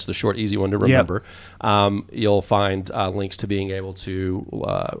redirect you, but that's the short, easy one to remember. Yep. You'll find links to being able to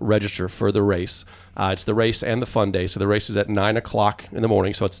register for the race. It's the race and the fun day. So the race is at 9 o'clock in the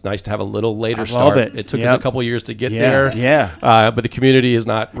morning, so it's nice to have a little later start. It took us a couple years to get there. Yeah. But the community has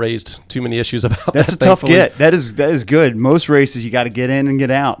not raised too many issues about that. That's a tough get. That is good. Most races you got to get in and get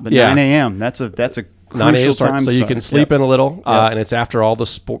out, but 9 a.m. that's a 9 a.m. start, so you can sleep in a little, and it's after all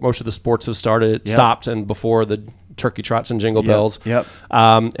most of the sports have stopped, and before the turkey trots and jingle bells. Yep.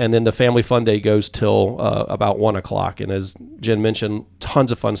 And then the family fun day goes till about 1 o'clock. And as Jen mentioned,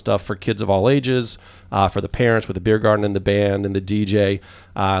 tons of fun stuff for kids of all ages, for the parents with the beer garden and the band and the DJ.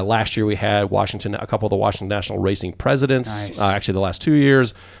 Last year we had a couple of the Washington National Racing presidents. Nice. Actually, the last 2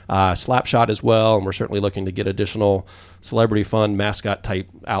 years, Slapshot as well. And we're certainly looking to get additional celebrity fun mascot type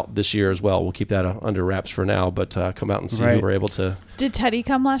out this year as well. We'll keep that under wraps for now, but come out and see who we're able to. Did Teddy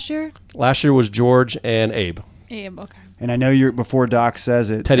come last year? Last year was George and Abe. Abe, okay. And I know before Doc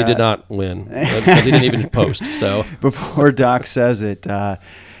says it. Teddy did not win because he didn't even post. So before Doc says it,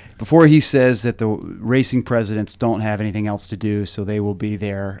 before he says that the racing presidents don't have anything else to do, so they will be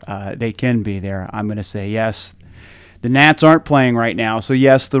there, they can be there, I'm going to say yes. The Nats aren't playing right now, so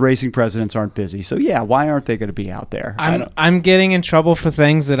yes, the racing presidents aren't busy. So yeah, why aren't they going to be out there? I'm getting in trouble for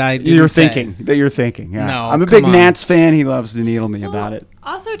things that I didn't You're say. thinking. Yeah. No, I'm a big Nats fan. He loves to needle me about it.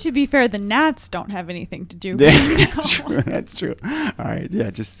 Also, to be fair, the Nats don't have anything to do. That's true. All right,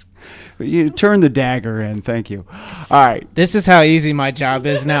 yeah, just you turn the dagger in. Thank you. All right. This is how easy my job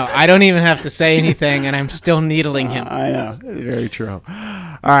is now. I don't even have to say anything, and I'm still needling him. I know. Very true.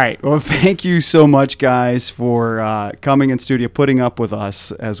 All right. Well, thank you so much, guys, for coming in studio, putting up with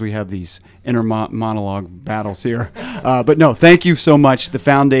us as we have these inner monologue battles here. But no, thank you so much. The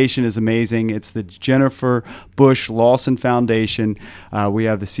foundation is amazing. It's the Jennifer Bush Lawson Foundation. We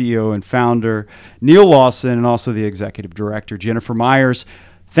have the CEO and founder, Neil Lawson, and also the executive director, Jennifer Myers.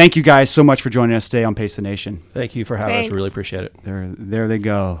 Thank you guys so much for joining us today on Pace the Nation. Thank you for having us. We really appreciate it. There they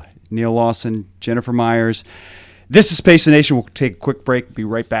go. Neil Lawson, Jennifer Myers. This is Pace the Nation. We'll take a quick break. Be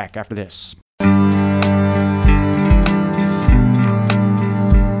right back after this.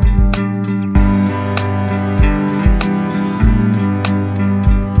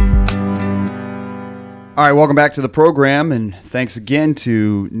 All right, welcome back to the program, and thanks again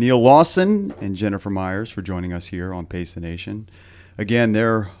to Neil Lawson and Jennifer Myers for joining us here on Pace the Nation. Again,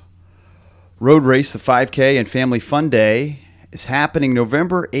 their road race, the 5K and Family Fun Day, is happening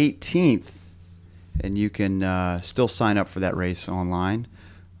November 18th, and you can still sign up for that race online.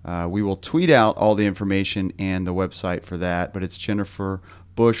 We will tweet out all the information and the website for that, but it's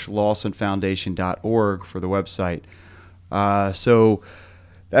JenniferBushLawsonFoundation.org for the website. So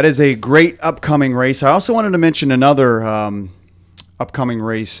that is a great upcoming race. I also wanted to mention another upcoming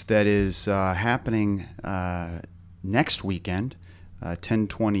race that is happening next weekend,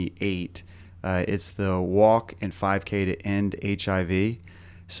 10/28. It's the Walk and 5K to End HIV.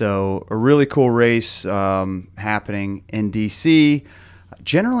 So a really cool race happening in D.C.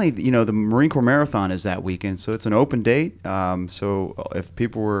 Generally, the Marine Corps Marathon is that weekend, so it's an open date. So if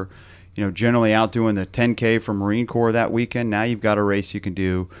people were generally out doing the 10K for Marine Corps that weekend, now you've got a race you can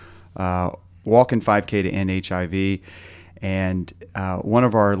do, Walk and 5K to End HIV. And one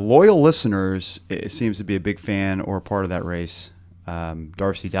of our loyal listeners seems to be a big fan or part of that race,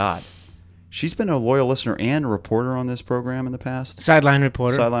 Darcy Dodd. She's been a loyal listener and a reporter on this program in the past. Sideline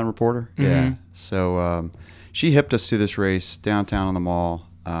reporter. Mm-hmm. Yeah. So she hipped us to this race downtown on the mall.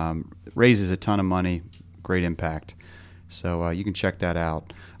 Raises a ton of money, great impact. So you can check that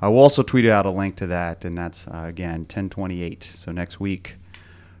out. I will also tweet out a link to that, and that's, again, 10/28, so next week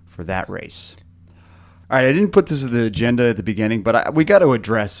for that race. All right, I didn't put this in the agenda at the beginning, but we got to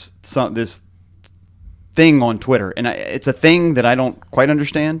address this thing on Twitter, and it's a thing that I don't quite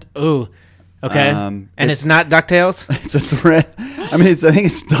understand. Ooh, okay. And it's not DuckTales? It's a thread. I think it's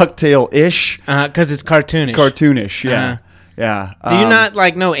DuckTale-ish. Because it's cartoonish. Cartoonish, yeah. Yeah. Do you not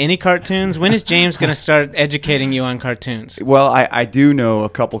know any cartoons? When is James going to start educating you on cartoons? Well, I do know a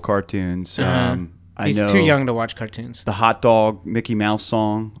couple cartoons. He's too young to watch cartoons. The Hot Dog Mickey Mouse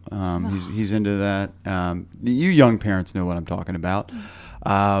song. He's into that. You young parents know what I'm talking about.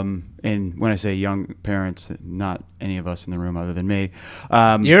 And when I say young parents, not any of us in the room other than me.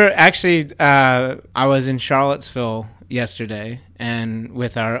 You're actually, I was in Charlottesville yesterday and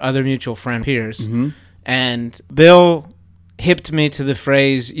with our other mutual friend, Pierce, and Bill hipped me to the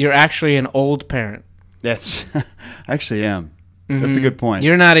phrase, "You're actually an old parent." That's, I actually am. That's a good point.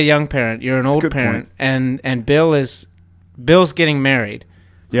 You're not a young parent. You're an old parent. Point. And Bill's getting married.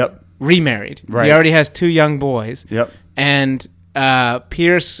 Yep. Remarried. Right. He already has 2 young boys. Yep. And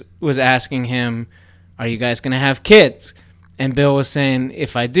Pierce was asking him, "Are you guys going to have kids?" And Bill was saying,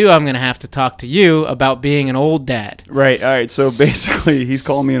 "If I do, I'm going to have to talk to you about being an old dad." Right. All right. So basically, he's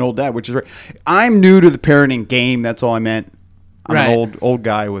calling me an old dad, which is right. I'm new to the parenting game. That's all I meant. I'm an old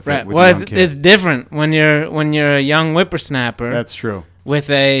guy with a young kid. It's different when you're a young whippersnapper. That's true.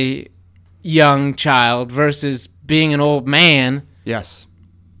 With a young child versus being an old man. Yes.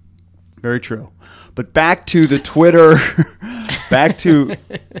 Very true. But back to the Twitter,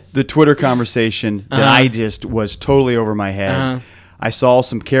 conversation that I just was totally over my head. I saw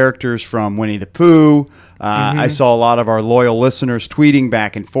some characters from Winnie the Pooh. I saw a lot of our loyal listeners tweeting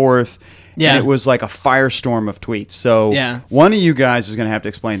back and forth. Yeah. And it was like a firestorm of tweets. So one of you guys is going to have to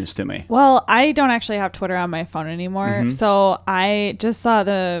explain this to me. Well, I don't actually have Twitter on my phone anymore. So I just saw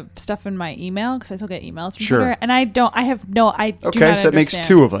the stuff in my email because I still get emails from Twitter. And I do not Okay, so that makes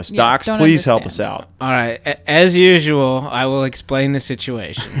 2 of us. Docs, please help us out. All right. As usual, I will explain the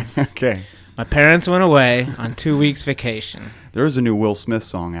situation. Okay. My parents went away on 2 weeks vacation. There is a new Will Smith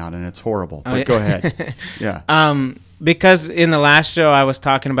song out, and it's horrible. But go ahead. Yeah. Because in the last show I was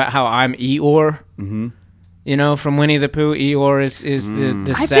talking about how I'm Eeyore, from Winnie the Pooh. Eeyore is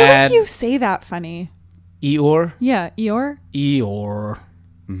the sad. I feel like you say that funny. Eeyore? Yeah, Eeyore. Eeyore.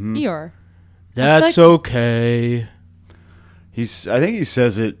 Eeyore. That's okay. I think he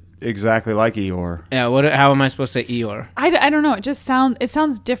says it exactly like Eeyore. Yeah. How am I supposed to say Eeyore? I don't know. It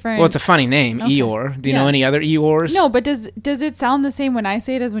sounds different. Well, it's a funny name, okay. Eeyore. Do you know any other Eeyores? No, but does it sound the same when I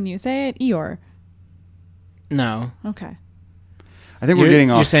say it as when you say it? Eeyore. No. Okay. I think we're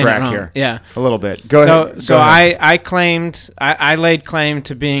getting off track here. Yeah. A little bit. Go ahead. So I laid claim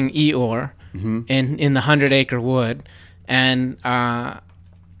to being Eeyore in the 100-acre wood, and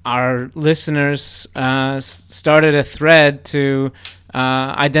our listeners started a thread to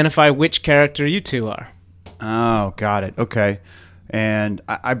identify which character you 2 are. Oh, got it. Okay. And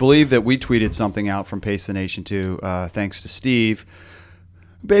I believe that we tweeted something out from Pace the Nation too, thanks to Steve.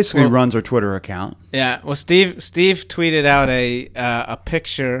 Basically runs our Twitter account. Yeah. Well, Steve tweeted out a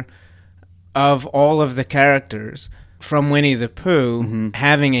picture of all of the characters from Winnie the Pooh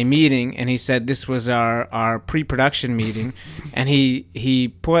having a meeting, and he said this was our pre-production meeting, and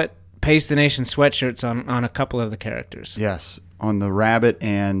he put Pace the Nation sweatshirts on a couple of the characters. Yes, on the rabbit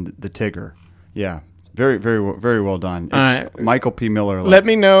and the Tigger. Yeah. Very, very well done. It's right. Michael P. Miller. Let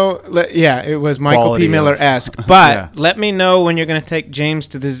me know. It was Michael Quality P. Miller-esque. of- But Yeah. let me know when you're going to take James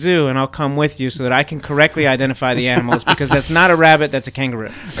to the zoo, and I'll come with you so that I can correctly identify the animals, because that's not a rabbit, that's a kangaroo.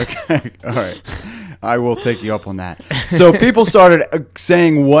 Okay. All right. I will take you up on that. So people started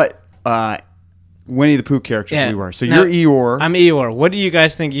saying what Winnie the Pooh characters Yeah. we were. So Now, you're Eeyore. I'm Eeyore. What do you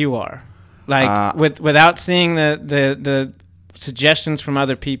guys think you are? Like, without seeing the suggestions from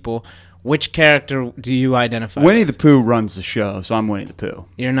other people, which character do you identify Winnie with? the Pooh runs the show, so I'm Winnie the Pooh.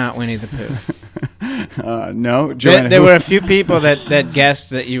 You're not Winnie the Pooh. No, Joanna. There who, were a few people that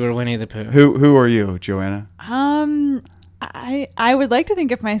guessed that you were Winnie the Pooh. who are you, Joanna? I would like to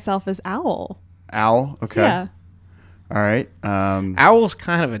think of myself as Owl. Owl. Okay. Yeah. All right. Owl's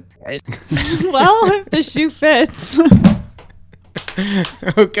kind of a... Well, if the shoe fits.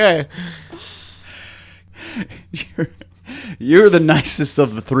 Okay. You're the nicest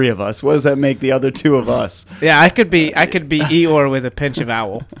of the three of us. What does that make the other two of us? Yeah, I could be Eeyore with a pinch of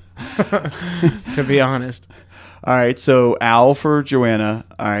Owl. To be honest. All right. So Owl for Joanna.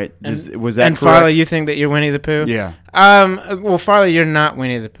 All right. Was that And correct? Farley, you think that you're Winnie the Pooh? Yeah. Well, Farley, you're not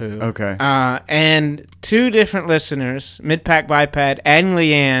Winnie the Pooh. Okay. And two different listeners, Midpack Biped and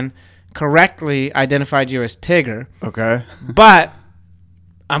Leanne, correctly identified you as Tigger. Okay. But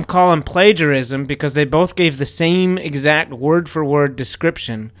I'm calling plagiarism because they both gave the same exact word-for-word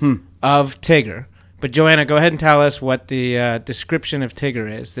description of Tigger. But Joanna, go ahead and tell us what the description of Tigger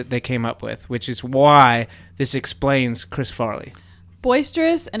is that they came up with, which is why this explains Chris Farley.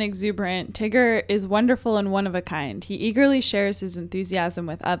 Boisterous and exuberant, Tigger is wonderful and one of a kind. He eagerly shares his enthusiasm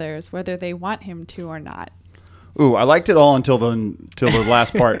with others, whether they want him to or not. Ooh, I liked it all until the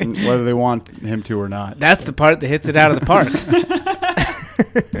last part, and whether they want him to or not. That's the part that hits it out of the park.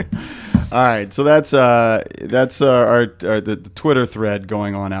 All right, so that's the Twitter thread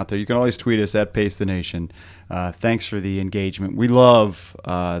going on out there. You can always tweet us at Pace the Nation. Thanks for the engagement. We love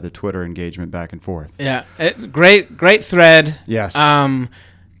the Twitter engagement back and forth. Yeah, great thread. Yes.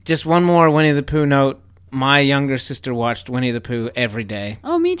 Just one more Winnie the Pooh note. My younger sister watched Winnie the Pooh every day.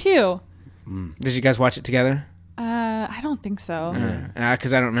 Oh, me too. Did you guys watch it together? I don't think so.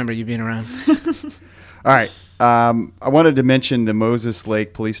 Because I don't remember you being around. All right. I wanted to mention the Moses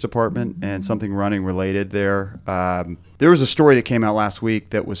Lake Police Department and something running related there. There was a story that came out last week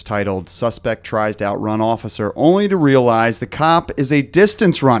that was titled, "Suspect Tries to Outrun Officer Only to Realize the Cop is a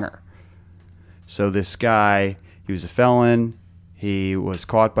Distance Runner." So this guy, he was a felon. He was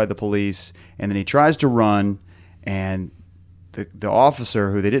caught by the police, and then he tries to run, and the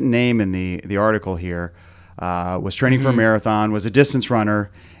officer, who they didn't name in the article here, was training for a marathon, was a distance runner,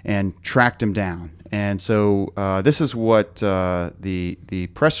 and tracked him down. And so this is what the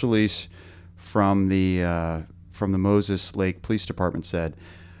press release from the Moses Lake Police Department said.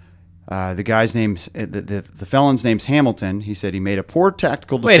 The guy's name's the felon's name's Hamilton. He said he made a poor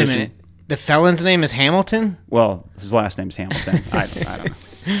tactical decision. Wait a minute. The felon's name is Hamilton? Well, his last name's Hamilton. I don't know.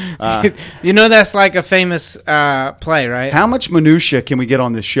 You know that's like a famous play, right? How much minutia can we get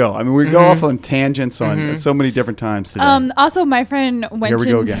on this show? I mean, we go off on tangents on so many different times today. Also, my friend went Here we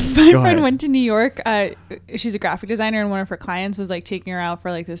to go again. my Go friend ahead. went to New York. She's a graphic designer, and one of her clients was like taking her out for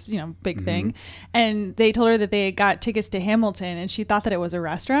like this, big thing. And they told her that they got tickets to Hamilton, and she thought that it was a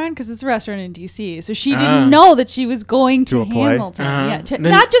restaurant because it's a restaurant in DC. So she didn't know that she was going to a play? Hamilton. Yeah, Then-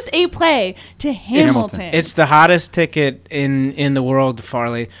 not just a play, to Hamilton. It's the hottest ticket in the world,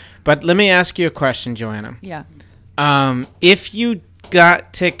 Farley. But let me ask you a question, Joanna. Yeah. If you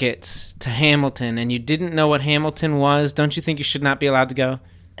got tickets to Hamilton and you didn't know what Hamilton was, don't you think you should not be allowed to go?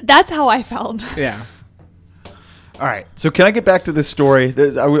 That's how I felt. Yeah. All right. So can I get back to this story?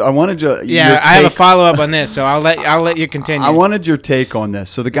 I wanted to. Yeah, I have a follow-up on this, so I'll let you continue. I wanted your take on this.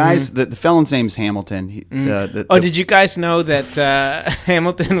 So the guy's the felon's name's Hamilton. Did you guys know that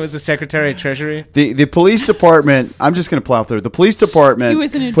Hamilton was the Secretary of Treasury? The police department? I'm just going to plow through. The police department He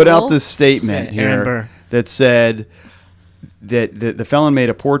was an put adult? out this statement Yeah, Aaron here Burr. that said that the felon made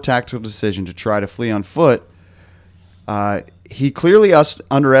a poor tactical decision to try to flee on foot. He clearly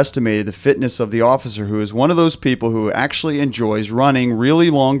underestimated the fitness of the officer, who is one of those people who actually enjoys running really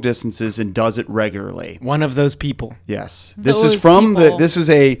long distances and does it regularly. One of those people. Yes, this Those is from people. this is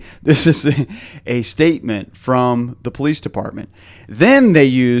a statement from the police department. Then they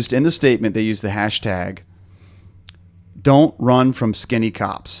used in the statement the hashtag "Don't run from skinny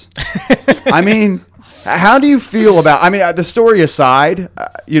cops." I mean, how do you feel about? I mean, the story aside,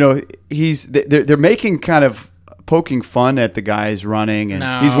 they're making kind of poking fun at the guys running, and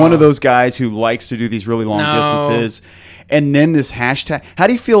No. he's one of those guys who likes to do these really long No. distances. And then this hashtag. How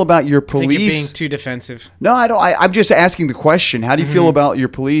do you feel about your I think you're being police? too defensive. No, I don't. I'm just asking the question. How do you feel about your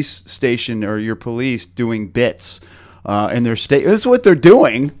police station or your police doing bits in their state? This is what they're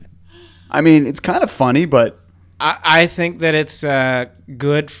doing. I mean, it's kind of funny, but I think that it's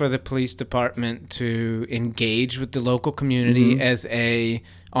good for the police department to engage with the local community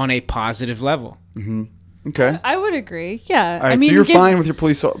on a positive level. okay. I would agree. Yeah. All right, I mean, so you're fine with your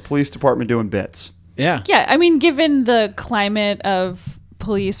police department doing bits. Yeah. Yeah, I mean, given the climate of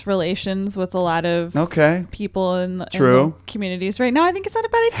police relations with a lot of Okay. people in the True. communities right now, I think it's not a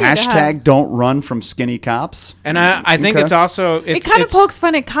bad idea. to have. Hashtag don't run from skinny cops. And I think Okay. it's also It kind of pokes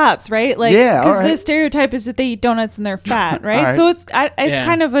fun at cops, right? Like, Yeah, all because the right. stereotype is that they eat donuts and they're fat, right? All right. So it's Yeah.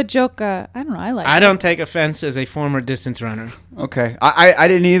 kind of a joke. I don't know. I like. I it. don't take offense as a former distance runner. Okay. I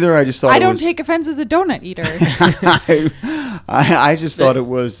didn't either. I just thought I it don't was, take offense as a donut eater. I just thought it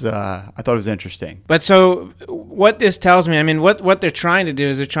was. I thought it was interesting. But so what this tells me, I mean, what they're trying to do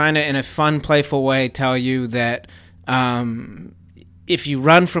is they're trying to, in a fun, playful way, tell you that if you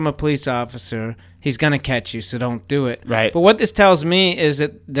run from a police officer, he's going to catch you, so don't do it. Right. But what this tells me is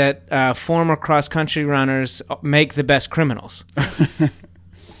that former cross-country runners make the best criminals.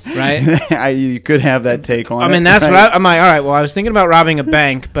 Right? You could have that take on. I mean, it, that's right? what I'm like, all right, well, I was thinking about robbing a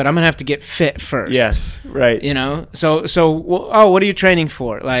bank, but I'm going to have to get fit first. Yes. Right. You know, so what are you training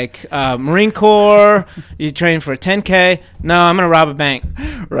for? Like Marine Corps? You training for a 10K? No, I'm gonna rob a bank.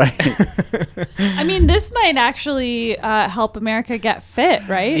 Right. I mean, this might actually help America get fit,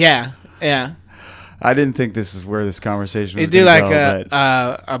 right? Yeah. I didn't think this is where this conversation You was. do gonna like go,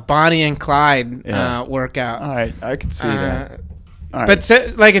 but- a Bonnie and Clyde Yeah. workout. all right, I can see that. All right.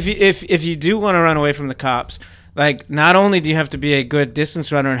 But like if you do want to run away from the cops, like not only do you have to be a good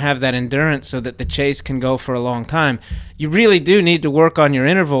distance runner and have that endurance so that the chase can go for a long time, you really do need to work on your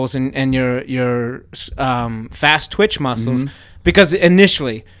intervals and your fast twitch muscles because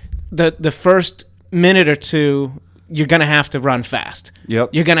initially the first minute or two you're going to have to run fast.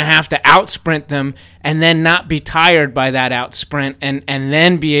 Yep. You're going to have to out sprint them and then not be tired by that out sprint and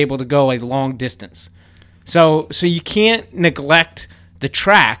then be able to go a long distance. So you can't neglect the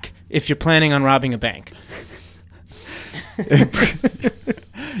track if you're planning on robbing a bank.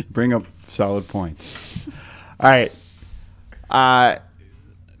 Bring up solid points. All right.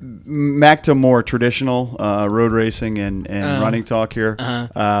 Back to more traditional road racing and running talk here.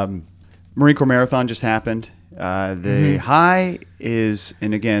 Marine Corps Marathon just happened. The high is,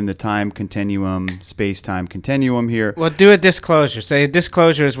 and again, the time continuum, space-time continuum here. Well, do a disclosure. Say a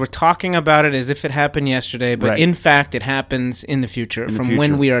disclosure is we're talking about it as if it happened yesterday, but Right. in fact it happens in the future the from future.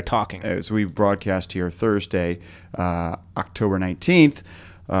 when we are talking. As we broadcast here Thursday, October 19th.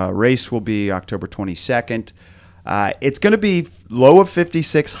 Race will be October 22nd. It's going to be low of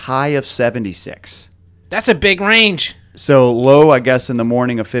 56, high of 76. That's a big range. So low, I guess, in the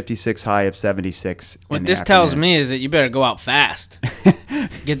morning of 56, high of 76. What this tells me is that you better go out fast.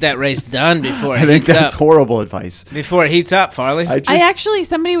 Get that race done before it I think heats that's up. horrible advice. Before it heats up, Farley.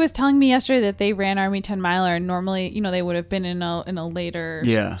 Somebody was telling me yesterday that they ran Army 10 miler, and normally, they would have been in a later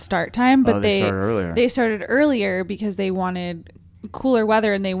start time, but they started earlier. They started earlier because they wanted cooler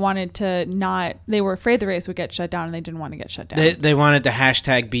weather, and they wanted to not. They were afraid the race would get shut down, and they didn't want to get shut down. They wanted to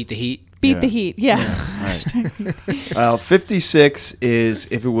hashtag beat the heat. Beat the heat, yeah. Right. 56 is,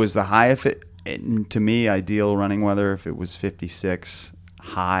 if it was the high of it, to me, ideal running weather. If it was 56,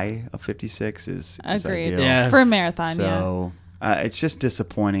 high of 56 is Agreed. ideal. Yeah. For a marathon, So it's just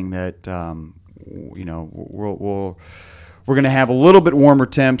disappointing that we're going to have a little bit warmer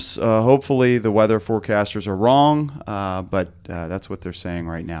temps. Hopefully, the weather forecasters are wrong, but that's what they're saying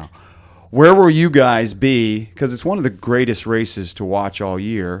right now. Where will you guys be? Because it's one of the greatest races to watch all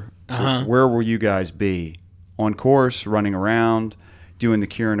year. Where will you guys be? On course, running around, doing the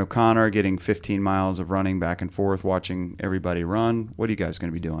Kieran O'Connor, getting 15 miles of running back and forth, watching everybody run? What are you guys going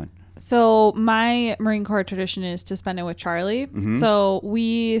to be doing? So my Marine Corps tradition is to spend it with Charlie. So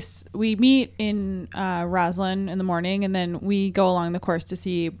we meet in Roslyn in the morning, and then we go along the course to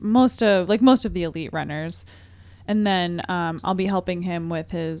see most of the elite runners, and then I'll be helping him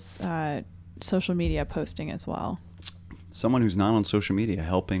with his social media posting as well. Someone who's not on social media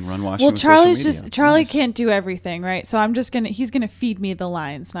helping Run Washington. Well, with Charlie's social media. Charlie Nice. can't do everything, right? So he's gonna feed me the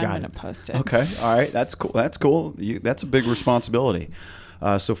lines, and I'm gonna post it. Okay, all right, that's cool. That's cool. That's a big responsibility.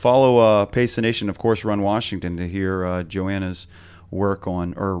 So follow Pace the Nation, of course, Run Washington to hear Joanna's work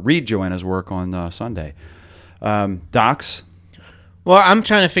on, or read Joanna's work on Sunday. Docs. Well, I'm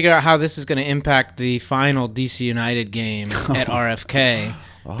trying to figure out how this is going to impact the final DC United game at RFK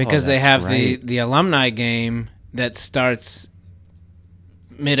because they that's have right. the alumni game that starts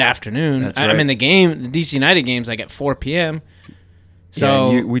mid-afternoon. That's I right. mean, the DC United game's like at 4 p.m.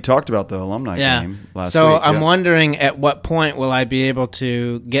 So Yeah, and we talked about the alumni game last so week. I'm yeah. wondering at what point will I be able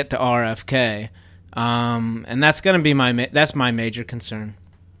to get to RFK, and that's going to be that's my major concern.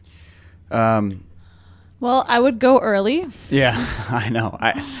 Well, I would go early. Yeah, I know.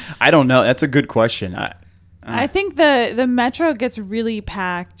 I don't know. That's a good question. I think the metro gets really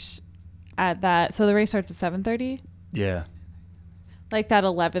packed at that. So the race starts at 7:30, Yeah. like that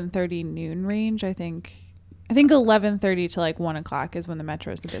 11:30 noon range. I think 11:30 to like 1 o'clock is when the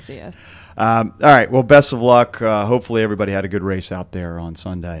metro is the busiest. All right. Well, best of luck. Hopefully, everybody had a good race out there on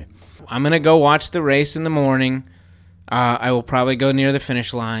Sunday. I'm going to go watch the race in the morning. I will probably go near the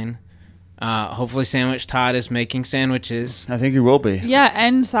finish line. Hopefully Sandwich Todd is making sandwiches. I think you will be. Yeah,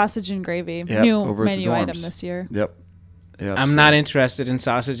 and sausage and gravy. Yep, New over at the menu item dorms. this year. Yep. I'm not interested in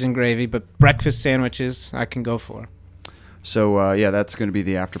sausage and gravy, but breakfast sandwiches I can go for. So, that's going to be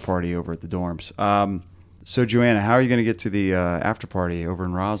the after party over at the dorms. So, Joanna, how are you going to get to the after party over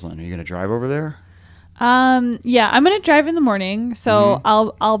in Roslyn? Are you going to drive over there? Yeah, I'm gonna drive in the morning, so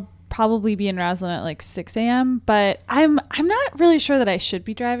Mm-hmm. I'll probably be in Roslyn at like 6 a.m. But I'm not really sure that I should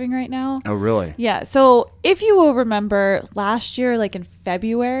be driving right now. Oh, really? Yeah. So if you will remember last year, like in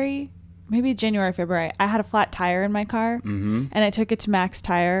February, maybe January, February, I had a flat tire in my car, and I took it to Max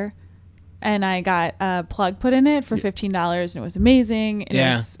Tire, and I got a plug put in it for $15, and it was amazing. And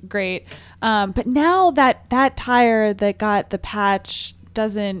It was great. But now that tire that got the patch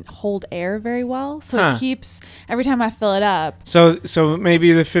doesn't hold air very well, so it keeps every time I fill it up. So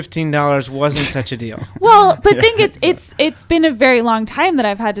maybe the $15 wasn't such a deal. Well, but think it's been a very long time that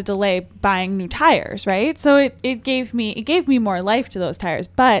I've had to delay buying new tires, right? So it gave me more life to those tires.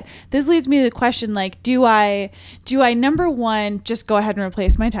 But this leads me to the question, like, do I number one just go ahead and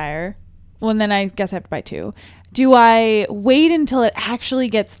replace my tire? Well, then I guess I have to buy two. Do I wait until it actually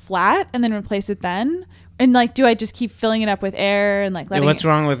gets flat and then replace it then? And like, do I just keep filling it up with air and like letting What's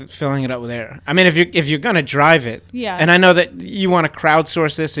wrong with filling it up with air? I mean, if you're gonna drive it, Yeah. And I know that you want to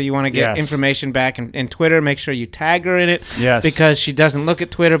crowdsource this, so you want to get Yes. information back in Twitter. Make sure you tag her in it, Yes. because she doesn't look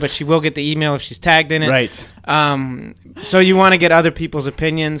at Twitter, but she will get the email if she's tagged in it. Right. So you want to get other people's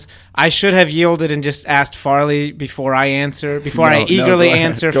opinions. I should have yielded and just asked Farley before I answer. Before No, I no, eagerly go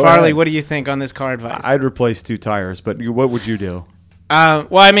ahead. answer, Go Farley, ahead. what do you think on this car advice? I'd replace two tires, but what would you do? Well,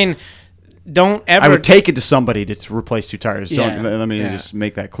 I mean, don't ever. I would take it to somebody to replace two tires. Yeah, Let me yeah. just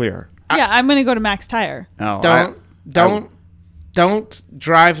make that clear. Yeah, I'm gonna go to Max Tire. Oh, Don't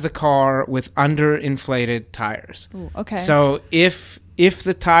drive the car with underinflated tires. Ooh, okay. So if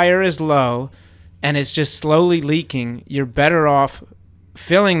the tire is low and it's just slowly leaking, you're better off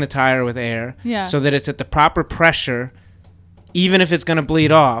filling the tire with air, Yeah. so that it's at the proper pressure, even if it's going to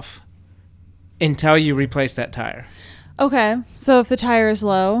bleed off, until you replace that tire. Okay, so if the tire is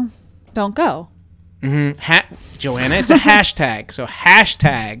low, don't go. Joanna, it's a hashtag. So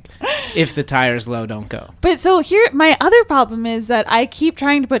hashtag, if the tire is low, don't go. But so here, my other problem is that I keep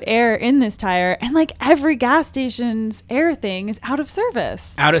trying to put air in this tire, and like every gas station's air thing is out of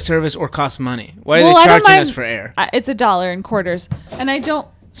service. Out of service or cost money. Why are Well, they I don't charging mind- us for air? It's $1 in quarters, and I don't.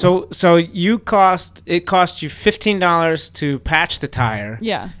 So it cost you $15 to patch the tire.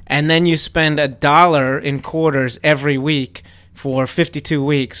 Yeah. And then you spend $1 in quarters every week for 52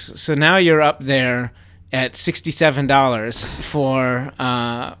 weeks. So now you're up there at $67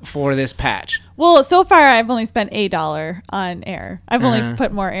 for this patch. Well, so far I've only spent $1 on air. I've only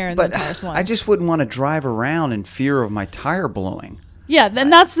put more air in the but tires once. I just wouldn't want to drive around in fear of my tire blowing. Yeah, then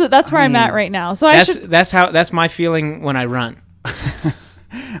that's where I'm at right now. So I should. That's my feeling when I run.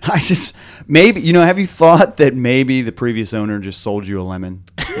 I just maybe have you thought that maybe the previous owner just sold you a lemon?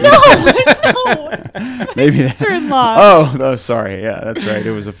 No. Maybe that. Sister-in-law. Oh, sorry. Yeah, that's right.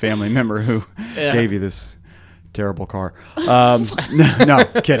 It was a family member who Yeah. gave you this terrible car. No,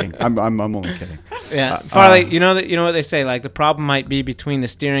 kidding. I'm only kidding. Yeah, Farley, you know what they say, like the problem might be between the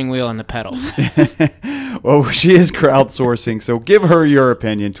steering wheel and the pedals. Well, she is crowdsourcing, so give her your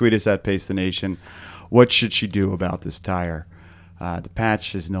opinion. Tweet us at Pace the Nation. What should she do about this tire? The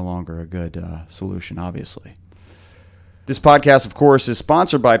patch is no longer a good solution, obviously. This podcast, of course, is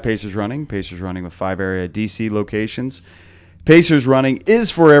sponsored by Pacers Running. Pacers Running with 5 area DC locations. Pacers Running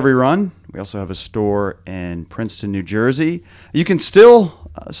is for every run. We also have a store in Princeton, New Jersey. You can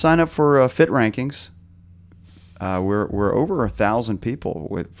still sign up for Fit Rankings. We're over 1,000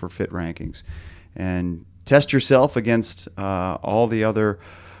 people for Fit Rankings, and test yourself against all the other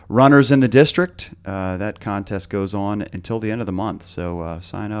runners in the district. That contest goes on until the end of the month, so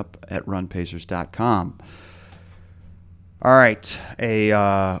sign up at runpacers.com. All right,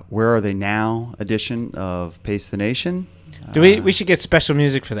 a Where Are They Now edition of Pace the Nation. We should get special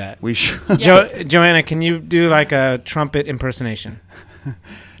music for that. We should. Yes. Joanna, can you do like a trumpet impersonation?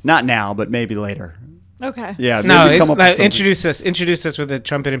 Not now, but maybe later. Okay. Yeah. No, maybe come up with something. introduce us with a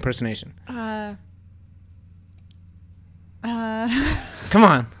trumpet impersonation. Come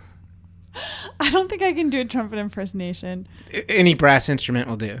on. I don't think I can do a trumpet impersonation. Any brass instrument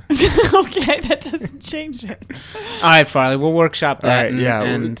will do. Okay, that doesn't change it. All right, Farley, we'll workshop All that. right,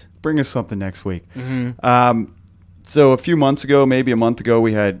 and bring us something next week. So a few months ago, maybe a month ago,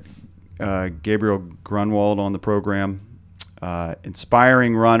 we had Gabriel Grunwald on the program,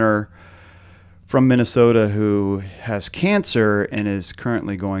 inspiring runner from Minnesota who has cancer and is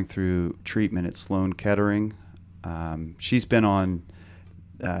currently going through treatment at Sloan Kettering. She's been on,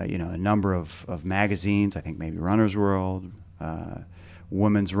 a number of magazines. I think maybe Runner's World,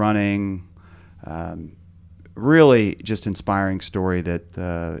 Women's Running. Really, just inspiring story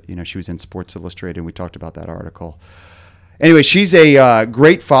that she was in Sports Illustrated. And we talked about that article. Anyway, she's a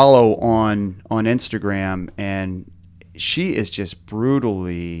great follow on Instagram, and she is just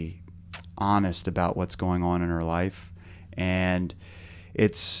brutally honest about what's going on in her life, and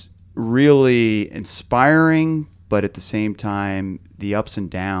it's really inspiring, but at the same time the ups and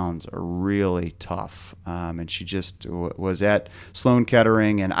downs are really tough. And she just was at Sloan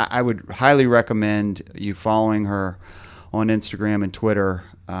Kettering, and I would highly recommend you following her on Instagram and Twitter.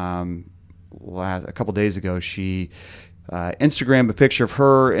 A couple days ago, she Instagrammed a picture of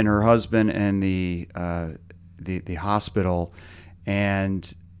her and her husband and the hospital,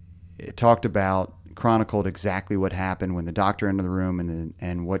 and it chronicled exactly what happened when the doctor entered the room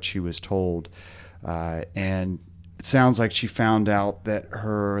and what she was told. And it sounds like she found out that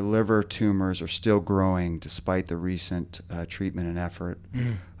her liver tumors are still growing despite the recent treatment and effort,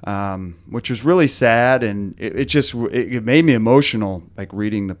 which was really sad. And it made me emotional, like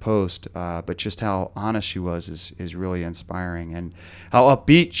reading the post. But just how honest she was is really inspiring, and how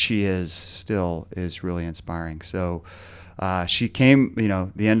upbeat she is still is really inspiring. So she came,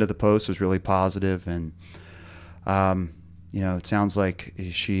 the end of the post was really positive, and it sounds like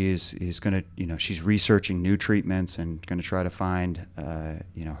she's going to, she's researching new treatments and going to try to find,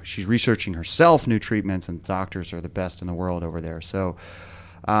 she's researching herself new treatments, and doctors are the best in the world over there. So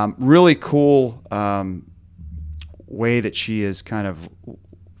really cool way that she is kind of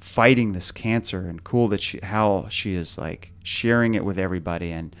fighting this cancer, and cool that how she is like sharing it with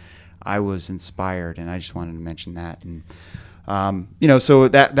everybody. And I was inspired, and I just wanted to mention that. And so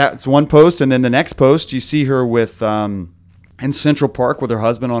that's one post, and then the next post you see her with in Central Park with her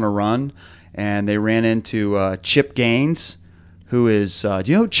husband on a run, and they ran into Chip Gaines, who is do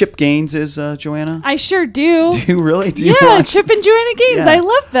you know who Chip Gaines is, Joanna? I sure do. Do you really? Chip and Joanna Gaines. Yeah. I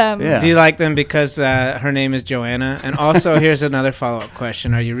love them. Yeah. Do you like them because her name is Joanna? And also, here's another follow-up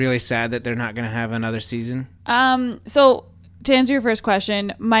question. Are you really sad that they're not going to have another season? So to answer your first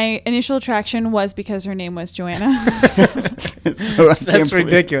question, my initial attraction was because her name was Joanna. That's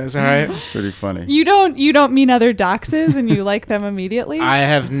ridiculous. All right. Pretty funny. You don't mean other doxes and you like them immediately? I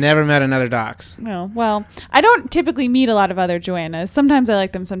have never met another dox. No. Well, I don't typically meet a lot of other Joannas. Sometimes I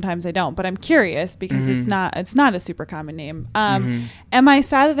like them, sometimes I don't. But I'm curious because it's not a super common name. Am I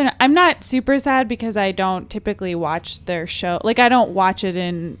sad that I'm not super sad because I don't typically watch their show. Like I don't watch it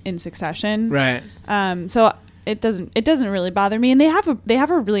in succession. Right. So it doesn't really bother me, and they have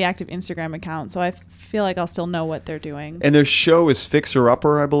a really active Instagram account, so I feel like I'll still know what they're doing. And their show is Fixer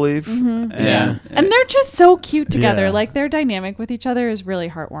Upper, I believe. Yeah. And they're just so cute together. Yeah. Like their dynamic with each other is really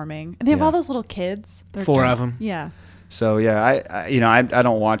heartwarming. And they have all those little kids. They're 4 cute. of them. Yeah. So yeah, I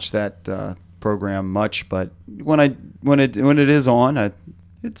don't watch that program much, but when it is on,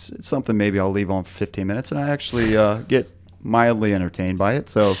 it's something maybe I'll leave on for 15 minutes, and I actually get mildly entertained by it.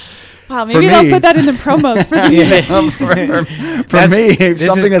 So. Wow, maybe they'll put that in the promos for the season. For me,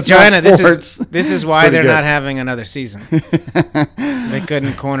 something that's Joanna, not sports. This is why they're not having another season. They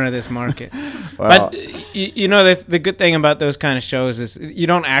couldn't corner this market. Well, But the good thing about those kind of shows is you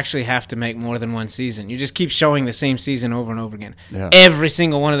don't actually have to make more than one season. You just keep showing the same season over and over again. Yeah. Every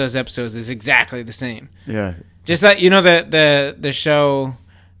single one of those episodes is exactly the same. Yeah. Just like the show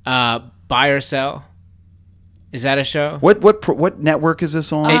Buy or Sell. Is that a show? What network is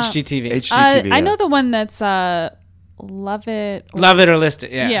this on? HGTV. HGTV. I know the one that's Love It. Love It or List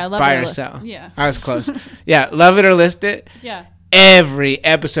It. Yeah. Yeah, Love Buy It or or List Sell. It. Yeah. I was close. Yeah. Love It or List It. Yeah. Every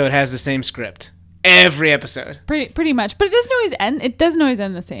episode has the same script. Every episode. Pretty much, but it doesn't always end. It doesn't always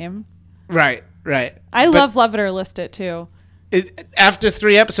end the same. Right. I love Love It or List It too. After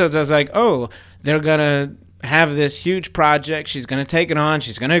 3 episodes, I was like, oh, they're gonna have this huge project. She's going to take it on.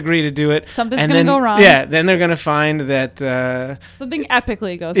 She's going to agree to do it. Something's going to go wrong. Yeah, then they're going to find that... something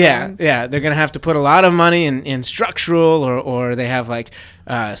epically goes wrong. Yeah, they're going to have to put a lot of money in structural, or they have like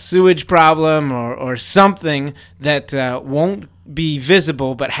sewage problem or something that won't be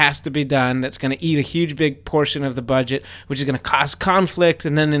visible but has to be done, that's going to eat a huge big portion of the budget, which is going to cause conflict,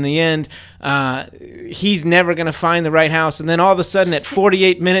 and then in the end he's never going to find the right house, and then all of a sudden at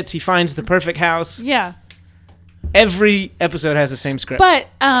 48 minutes he finds the perfect house. Yeah. Every episode has the same script. But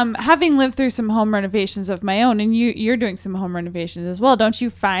having lived through some home renovations of my own, and you're doing some home renovations as well, don't you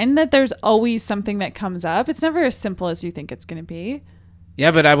find that there's always something that comes up? It's never as simple as you think it's going to be.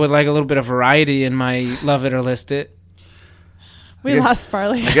 Yeah, but I would like a little bit of variety in my love it or list it. We lost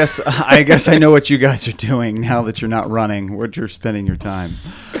Farley. I guess I know what you guys are doing now that you're not running, what you're spending your time.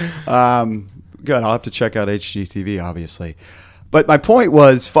 Good. I'll have to check out HGTV, obviously. But my point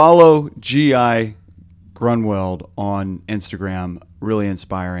was, follow G.I. Grunwald on Instagram. Really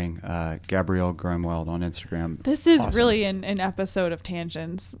inspiring. Gabrielle Grunwald on Instagram. This is awesome. Really an episode of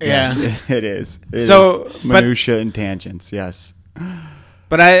tangents. Yeah. Yes, it is. It So, is minutia and tangents, yes.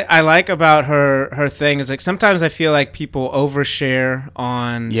 But I like about her thing is like sometimes I feel like people overshare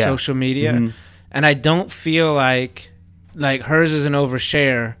on social media, and I don't feel like hers is an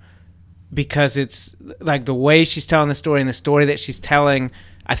overshare, because it's like the way she's telling the story and the story that she's telling.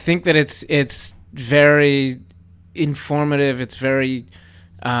 I think that it's very informative. It's very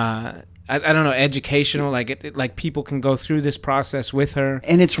I don't know, educational. Like people can go through this process with her,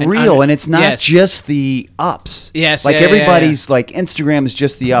 and it's real, and it's not just the ups. Yes, like everybody's like Instagram is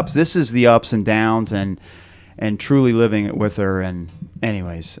just the ups. This is the ups and downs, and truly living it with her. And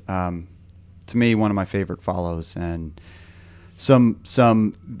anyways, to me, one of my favorite follows, and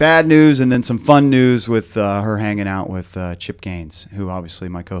some bad news, and then some fun news with her hanging out with Chip Gaines, who obviously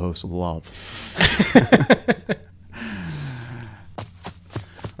my co-host will love.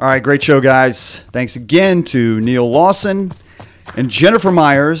 All right, great show, guys. Thanks again to Neil Lawson and Jennifer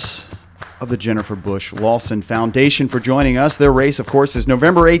Myers of the Jennifer Bush Lawson Foundation for joining us. Their race, of course, is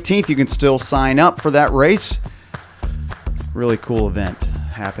November 18th. You can still sign up for that race. Really cool event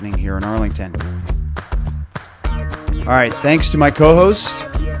happening here in Arlington. All right, thanks to my co-host.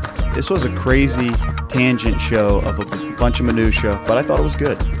 This was a crazy tangent show of a bunch of minutia, but I thought it was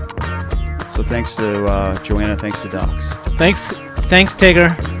good. So thanks to Joanna. Thanks to Docs. Thanks,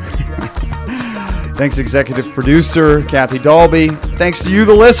 Tigger. Thanks, executive producer Kathy Dalby. Thanks to you,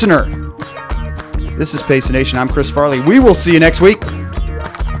 the listener. This is Pace Nation. I'm Chris Farley. We will see you next week.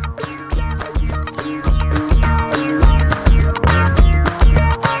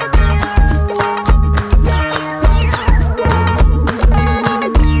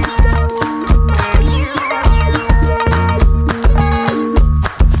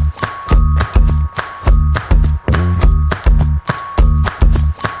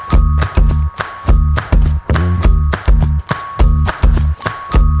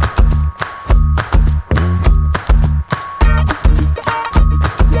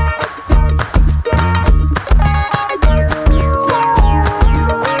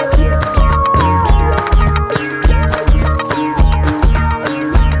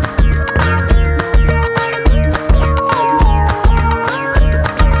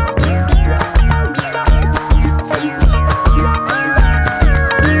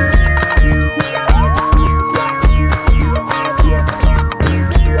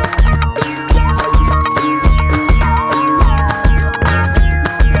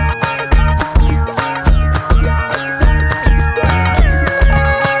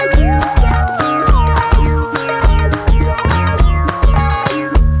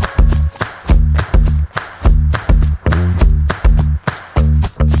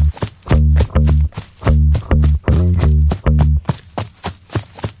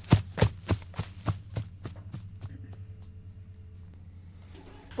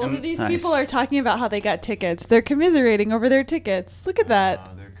 Both of these people are talking about how they got tickets. They're commiserating over their tickets. Look at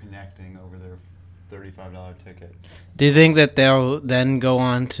that. They're connecting over their $35 ticket. Do you think that they'll then go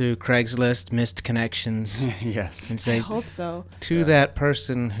on to Craigslist missed connections Yes. and say, I hope so. to that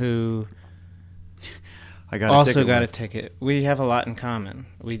person who I got also got a ticket? We have a lot in common.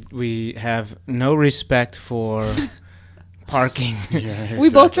 We have no respect for parking.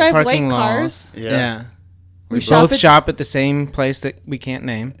 We both drive Parking white laws. cars. Yeah. We We shop both at- shop at the same place that we can't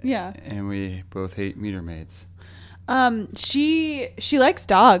name. Yeah. And we both hate meter maids. She likes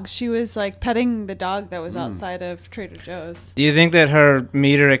dogs. She was like petting the dog that was outside of Trader Joe's. Do you think that her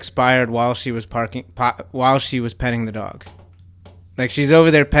meter expired while she was while she was petting the dog? Like she's over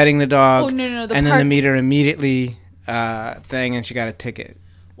there petting the dog, Oh, no, and then the meter immediately and she got a ticket.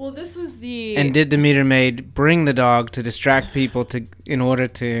 Well, this was the... And did the meter maid bring the dog to distract people in order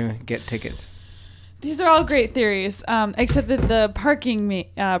to get tickets? These are all great theories, except that the parking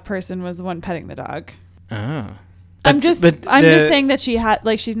person was the one petting the dog. Oh. I'm just saying that she had,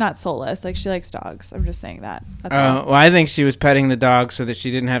 like, she's not soulless. Like, she likes dogs. I'm just saying that. That's all. Well, I think she was petting the dog so that she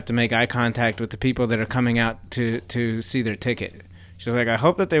didn't have to make eye contact with the people that are coming out to see their ticket. She was like, I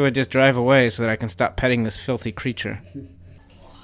hope that they would just drive away so that I can stop petting this filthy creature.